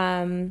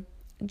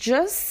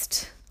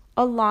 just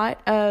a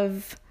lot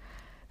of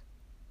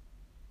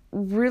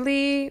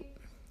really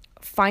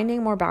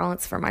finding more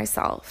balance for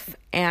myself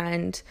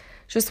and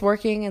just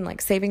working and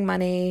like saving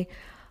money.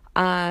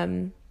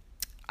 I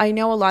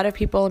know a lot of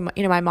people,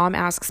 my mom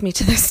asks me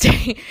to this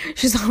day,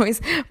 she's always,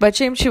 and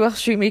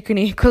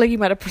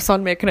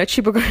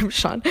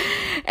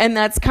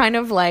that's kind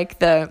of like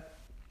the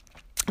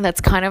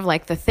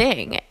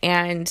thing.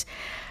 And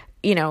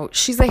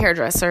she's a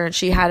hairdresser, and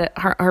she had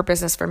her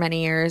business for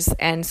many years.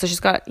 And so she's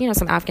got,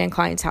 some Afghan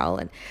clientele,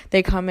 and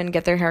they come and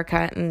get their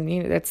haircut,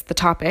 and, that's the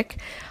topic,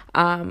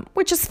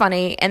 which is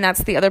funny. And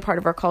that's the other part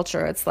of our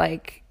culture. It's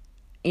like,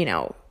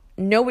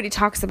 nobody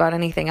talks about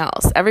anything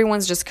else.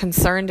 Everyone's just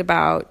concerned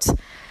about,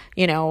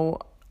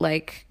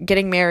 like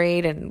getting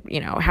married and,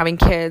 having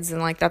kids. And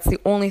like, that's the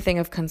only thing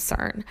of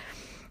concern.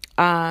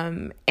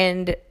 And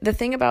the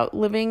thing about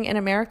living in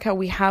America,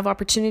 we have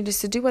opportunities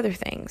to do other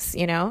things,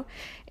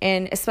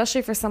 and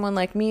especially for someone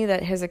like me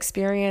that has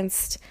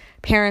experienced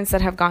parents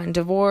that have gotten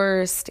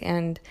divorced,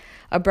 and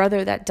a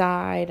brother that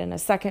died, and a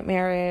second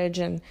marriage.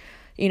 And,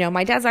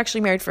 my dad's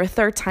actually married for a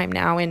third time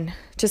now, and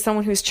to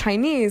someone who's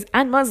Chinese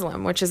and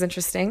Muslim, which is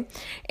interesting.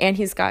 And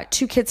he's got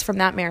 2 kids from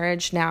that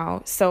marriage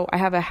now. So I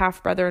have a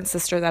half brother and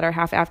sister that are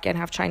half Afghan,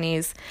 half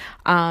Chinese.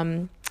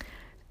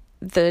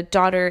 The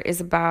daughter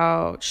is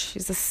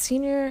she's a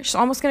senior. She's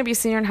almost going to be a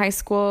senior in high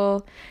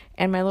school.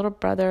 And my little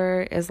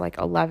brother is like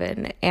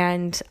 11.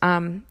 And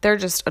they're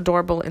just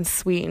adorable and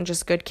sweet and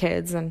just good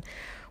kids. And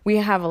we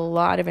have a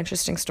lot of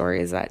interesting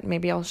stories that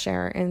maybe I'll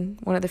share in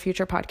one of the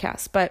future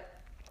podcasts. But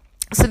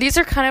so these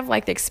are kind of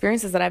like the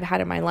experiences that I've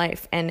had in my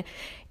life. And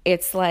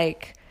it's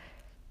like,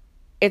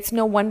 it's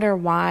no wonder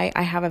why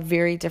I have a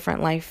very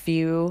different life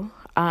view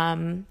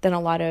than a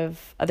lot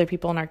of other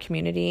people in our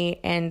community.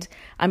 And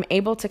I'm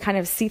able to kind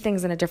of see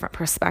things in a different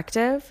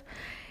perspective.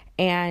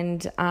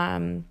 And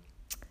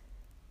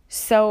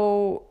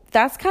so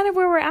that's kind of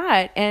where we're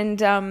at.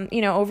 And,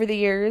 over the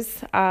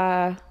years,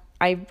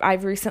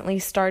 I've recently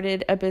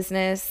started a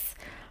business.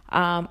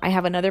 I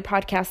have another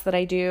podcast that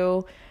I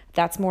do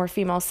that's more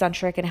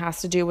female-centric and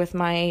has to do with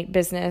my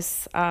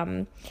business.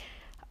 And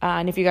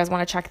if you guys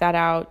want to check that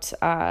out,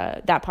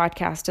 that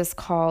podcast is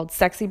called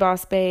Sexy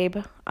Boss Babe.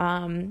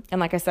 And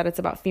like I said, it's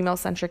about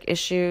female-centric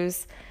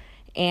issues.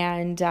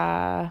 And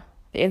the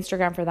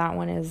Instagram for that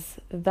one is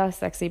The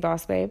Sexy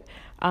Boss Babe.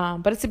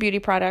 But it's a beauty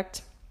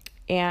product.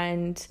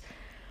 And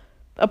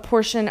a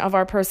portion of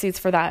our proceeds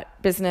for that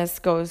business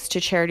goes to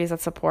charities that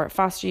support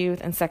foster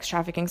youth and sex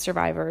trafficking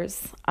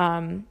survivors.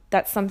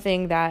 That's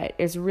something that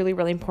is really,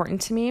 really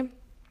important to me.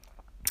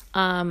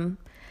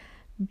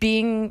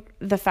 Being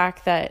the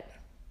fact that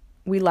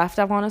we left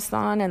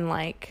Afghanistan and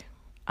like,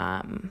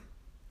 the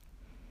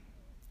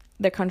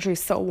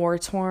country's so war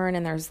torn,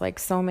 and there's like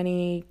so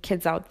many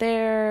kids out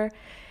there.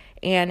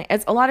 And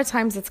it's a lot of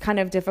times it's kind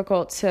of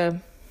difficult to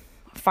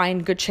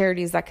find good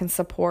charities that can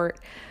support.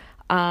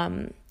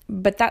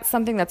 But that's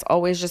something that's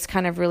always just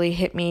kind of really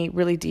hit me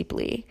really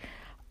deeply,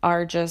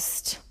 are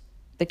just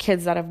the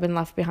kids that have been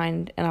left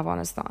behind in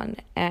Afghanistan.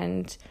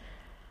 And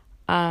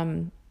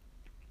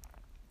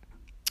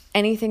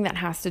anything that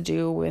has to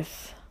do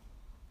with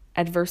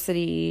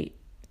adversity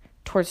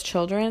towards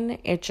children,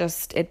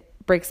 it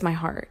breaks my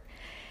heart.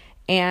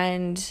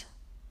 And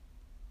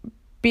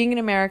being in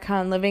America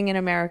and living in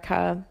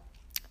America,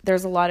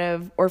 there's a lot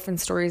of orphan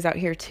stories out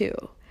here too.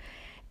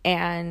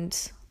 And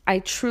I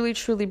truly,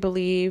 truly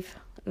believe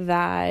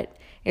that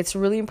it's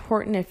really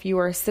important, if you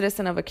are a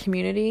citizen of a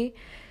community,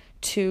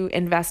 to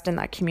invest in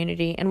that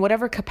community in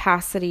whatever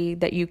capacity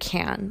that you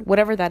can,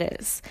 whatever that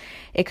is.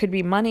 It could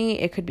be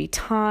money, it could be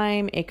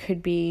time, it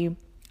could be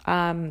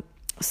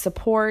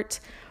support,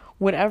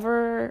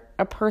 whatever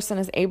a person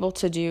is able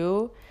to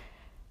do.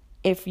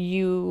 If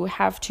you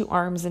have 2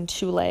 arms and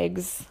 2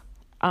 legs,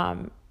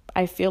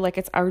 I feel like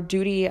it's our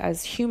duty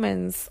as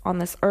humans on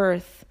this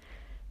earth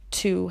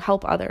to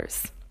help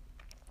others.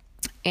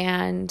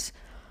 And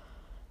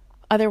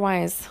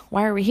otherwise,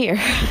 why are we here?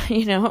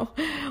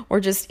 We're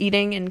just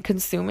eating and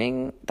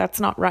consuming. That's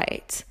not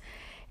right.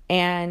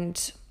 And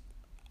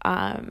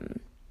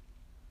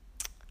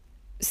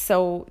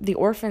so the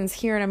orphans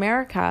here in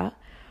America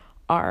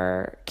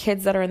are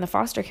kids that are in the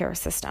foster care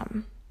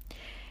system.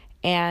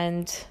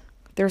 And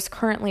there's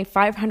currently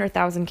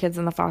 500,000 kids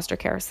in the foster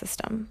care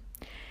system.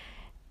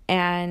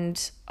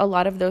 And a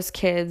lot of those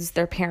kids,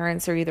 their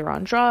parents are either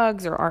on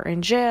drugs or are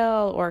in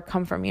jail or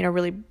come from,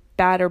 really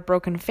bad or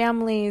broken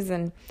families.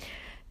 And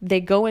they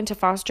go into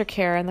foster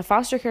care, and the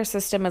foster care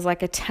system is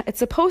like it's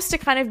supposed to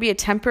kind of be a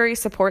temporary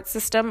support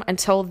system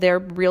until their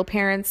real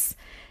parents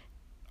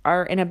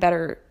are in a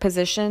better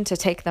position to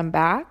take them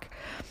back.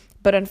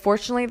 But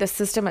unfortunately, the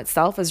system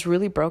itself is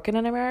really broken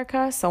in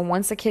America. So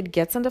once a kid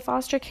gets into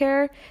foster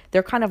care,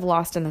 they're kind of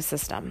lost in the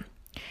system.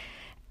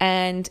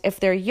 And if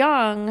they're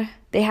young,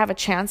 they have a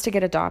chance to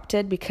get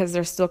adopted because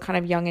they're still kind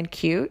of young and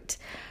cute.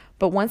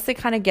 But once they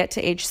kind of get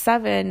to age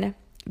 7,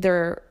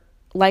 their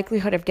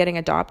likelihood of getting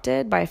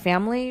adopted by a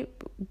family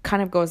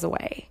kind of goes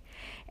away.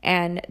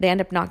 And they end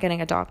up not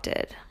getting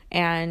adopted.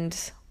 And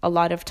a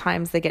lot of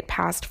times they get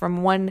passed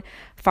from one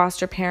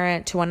foster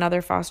parent to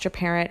another foster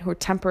parent who are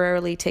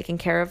temporarily taking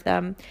care of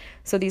them.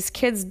 So these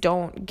kids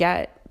don't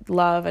get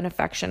love and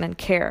affection and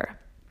care.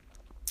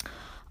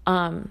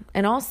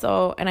 And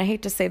also, and I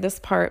hate to say this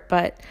part,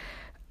 but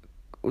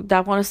در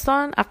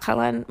افغانستان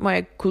اقلا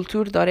ما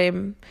کلتور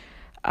داریم،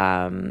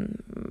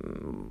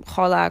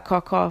 خاله،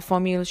 کاکا،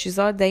 فامیل،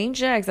 چیزا. در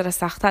اینجا اگه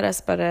سخت‌تر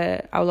است برای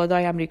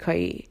اولادای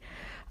امریکایی.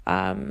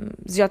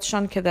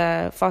 زیادشان که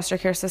در فاستر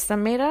کیر سیستم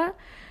میره،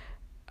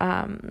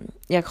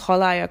 یک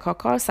خاله یا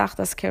کاکا سخت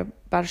است که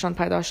برشان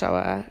پیدا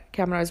شوه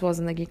که همراه ازدواج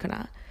زندگی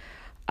کنه.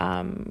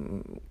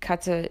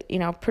 که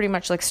pretty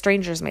much like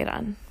strangers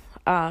میرن.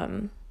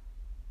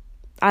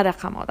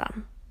 رقم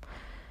آدم.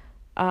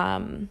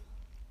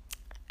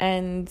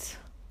 And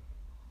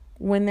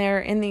when they're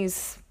in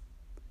these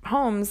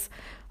homes,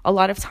 a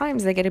lot of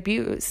times they get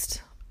abused.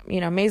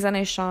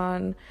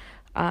 میزنشان,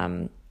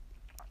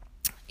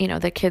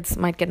 the kids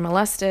might get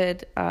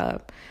molested.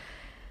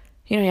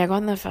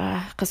 یگان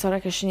دفعه قصه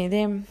که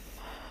شنیدیم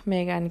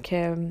میگن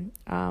که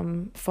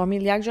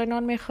فامیل یک جای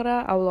نان میخوره،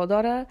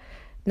 اولاداره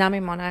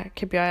نمیمانه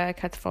که بیایه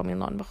که فامیل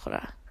نان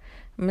بخوره،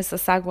 مثل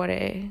سگ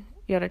واره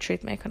یا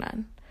تریت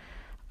میکنن.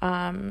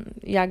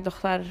 یک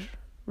دختر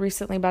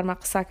recently بر من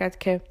قصه کرد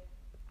که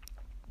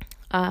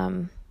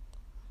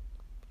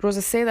روز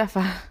 3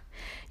 دفعه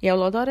یه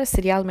اولاداره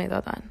سریال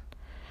میدادن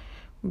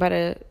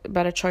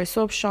برای چای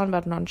صبحشان،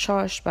 بر نان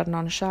چاش، بر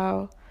نان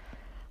شاو.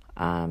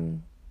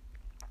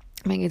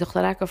 من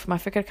دختره گفت من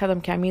فکر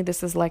کردم که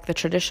this is like the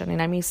tradition.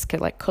 است که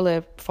like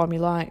کل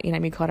فامیلا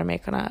کار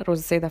میکنه،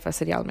 روز 3 دفعه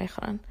سریال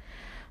میخورن.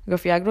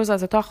 گفت یک روز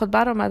از اتاق خود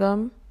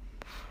برآمدم،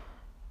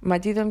 ما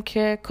دیدم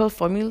که کل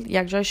فامیل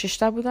یک جای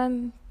ششته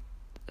بودن،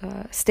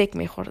 استیک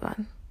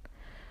میخوردن.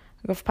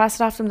 گفت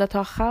پس رفتم در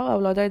اتاق خواب،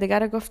 اولادای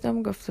دیگر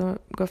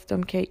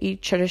گفتم که این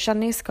tradition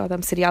نیست که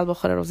آدم سریال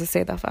بخوره روز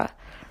 3 دفعه.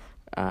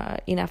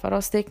 این نفرها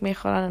استیک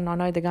میخورن،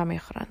 نانای دیگه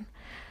میخورن.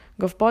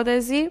 گفت بعد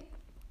ازی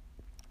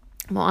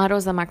ما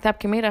روز مکتب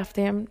که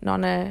میرفتیم،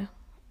 نان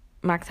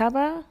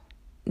مکتب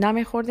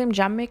نمیخوردیم،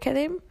 جمع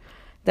میکردیم،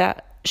 در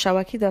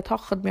شبکی در اتاق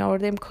خود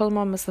میآوردیم، کل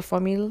ما مثل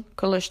فامیل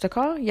کل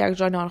اشتکا یک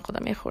جای نان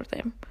خود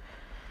میخوردیم.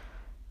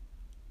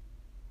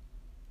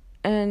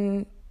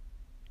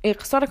 این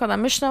قصه رو که آدم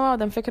میشنوه،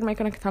 آدم فکر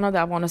میکنه که تنها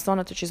در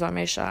افغانستان تو چیزا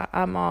میشه،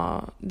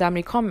 اما در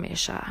امریکا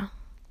میشه.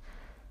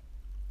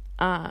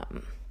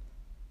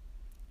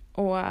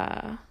 و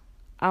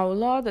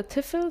اولاد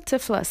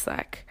طفل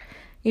استک.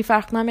 این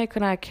فرق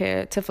نمیکنه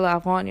که طفل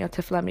افغان یا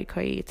طفل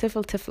امریکایی،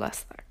 طفل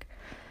استک.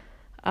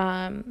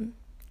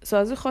 سو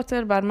از این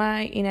خاطر بر من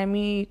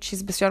اینمی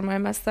چیز بسیار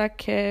مهم است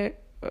که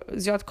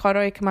زیاد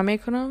کارهایی که من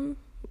میکنم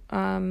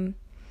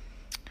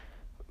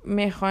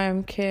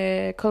میخوایم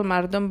که کل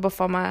مردم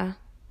بفهمه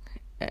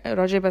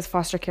راجع به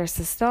فاستر کیر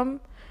سیستم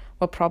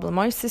و پرابلم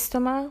های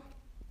سیستم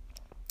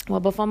و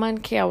با فامن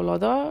که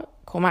اولادا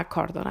کمک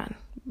کار دارن،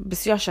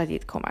 بسیار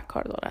شدید کمک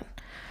کار دارن.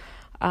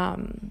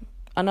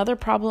 Another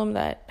problem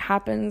that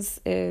happens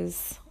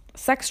is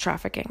sex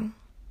trafficking.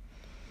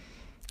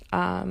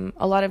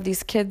 A lot of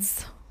these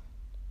kids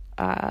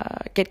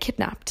get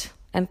kidnapped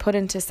and put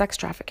into sex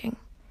trafficking.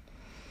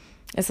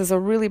 This is a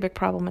really big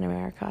problem in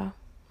America,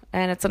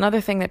 and it's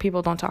another thing that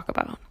people don't talk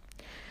about.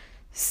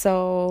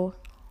 So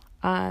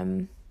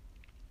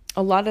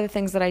a lot of the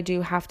things that I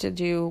do have to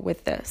do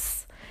with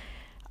this.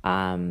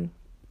 And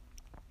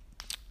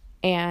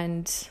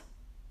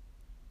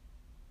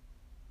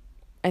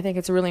I think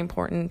it's really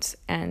important,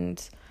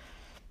 and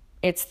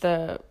it's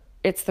the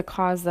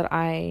cause that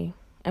I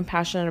am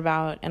passionate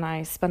about, and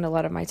I spend a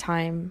lot of my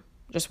time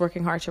just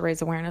working hard to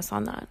raise awareness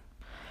on that.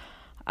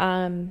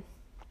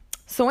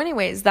 So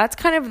anyways, that's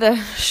kind of the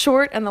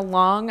short and the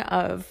long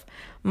of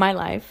my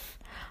life.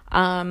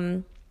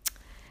 And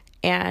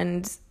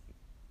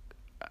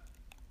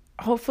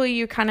hopefully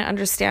you kind of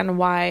understand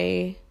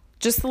why,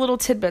 just the little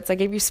tidbits. I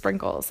gave you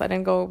sprinkles. I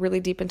didn't go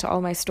really deep into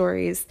all my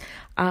stories.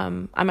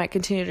 I might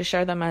continue to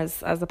share them as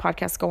the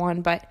podcasts go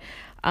on, but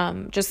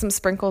just some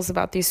sprinkles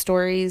about these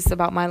stories,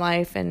 about my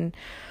life. And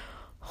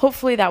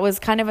hopefully that was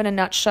kind of in a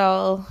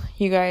nutshell,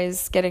 you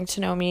guys getting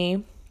to know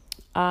me.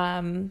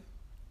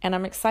 And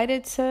I'm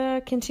excited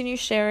to continue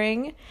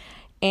sharing.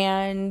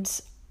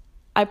 And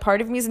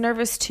part of me is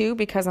nervous too,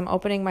 because I'm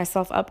opening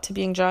myself up to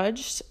being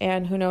judged,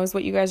 and who knows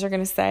what you guys are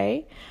going to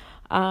say.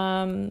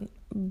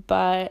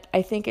 But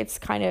I think it's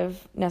kind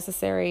of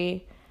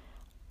necessary,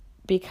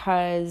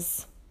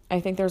 because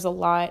I think there's a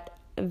lot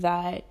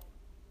that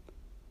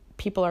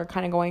people are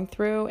kind of going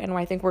through, and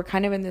I think we're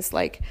kind of in this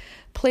like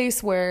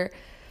place where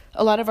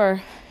a lot of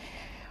our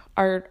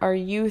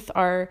youth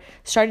are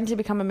starting to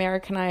become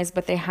Americanized,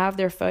 but they have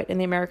their foot in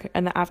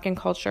the Afghan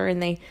culture,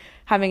 and they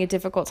having a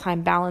difficult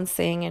time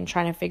balancing and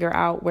trying to figure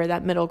out where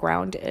that middle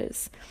ground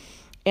is.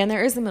 And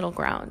there is a middle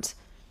ground.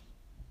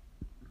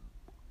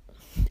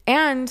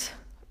 And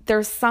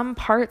there's some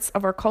parts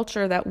of our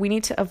culture that we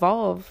need to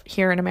evolve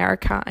here in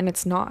America, and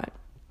it's not.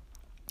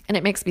 And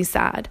it makes me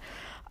sad.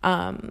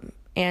 And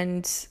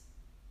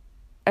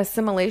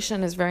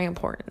assimilation is very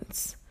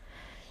important.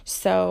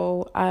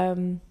 So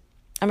I'm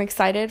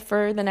excited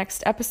for the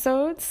next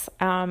episodes.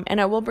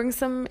 And I will bring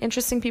some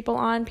interesting people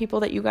on,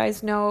 people that you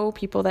guys know,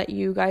 people that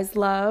you guys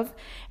love,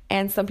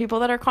 and some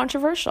people that are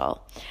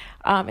controversial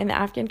in the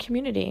Afghan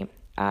community,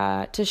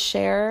 to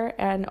share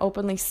and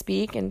openly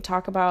speak and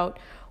talk about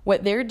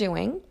what they're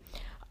doing.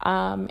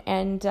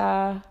 And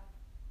I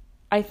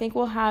think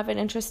we'll have an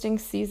interesting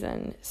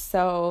season.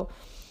 So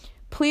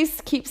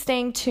please keep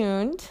staying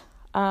tuned.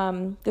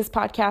 This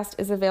podcast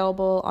is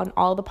available on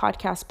all the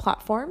podcast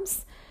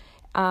platforms.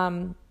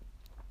 And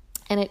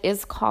it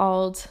is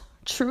called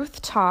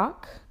Truth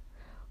Talk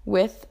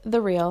with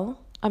the Real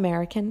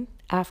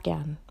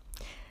American-Afghan.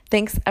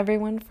 Thanks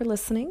everyone for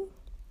listening.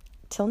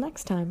 Till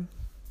next time.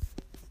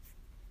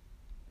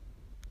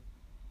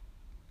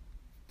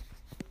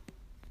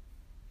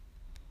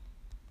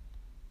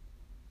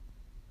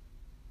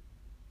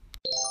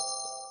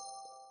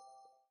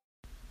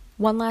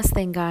 One last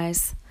thing,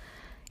 guys.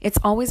 It's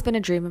always been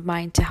a dream of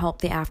mine to help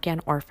the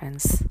Afghan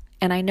orphans,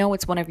 and I know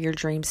it's one of your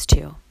dreams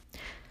too.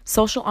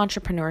 Social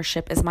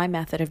entrepreneurship is my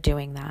method of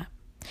doing that.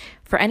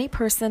 For any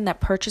person that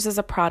purchases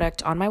a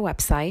product on my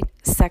website,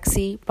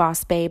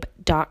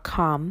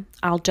 sexybossbabe.com,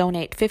 I'll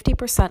donate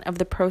 50% of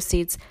the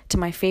proceeds to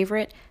my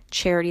favorite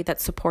charity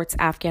that supports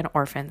Afghan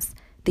orphans,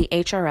 the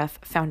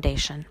HRF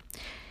Foundation.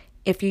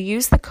 If you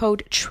use the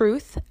code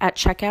TRUTH at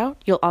checkout,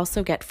 you'll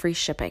also get free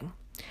shipping.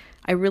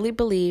 I really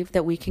believe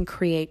that we can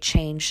create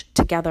change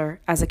together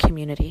as a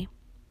community.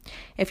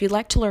 If you'd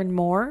like to learn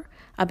more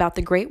about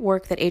the great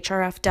work that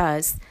HRF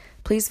does,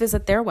 please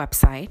visit their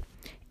website,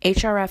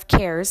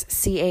 hrfcares.org.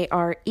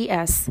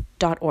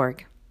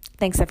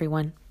 Thanks,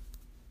 everyone.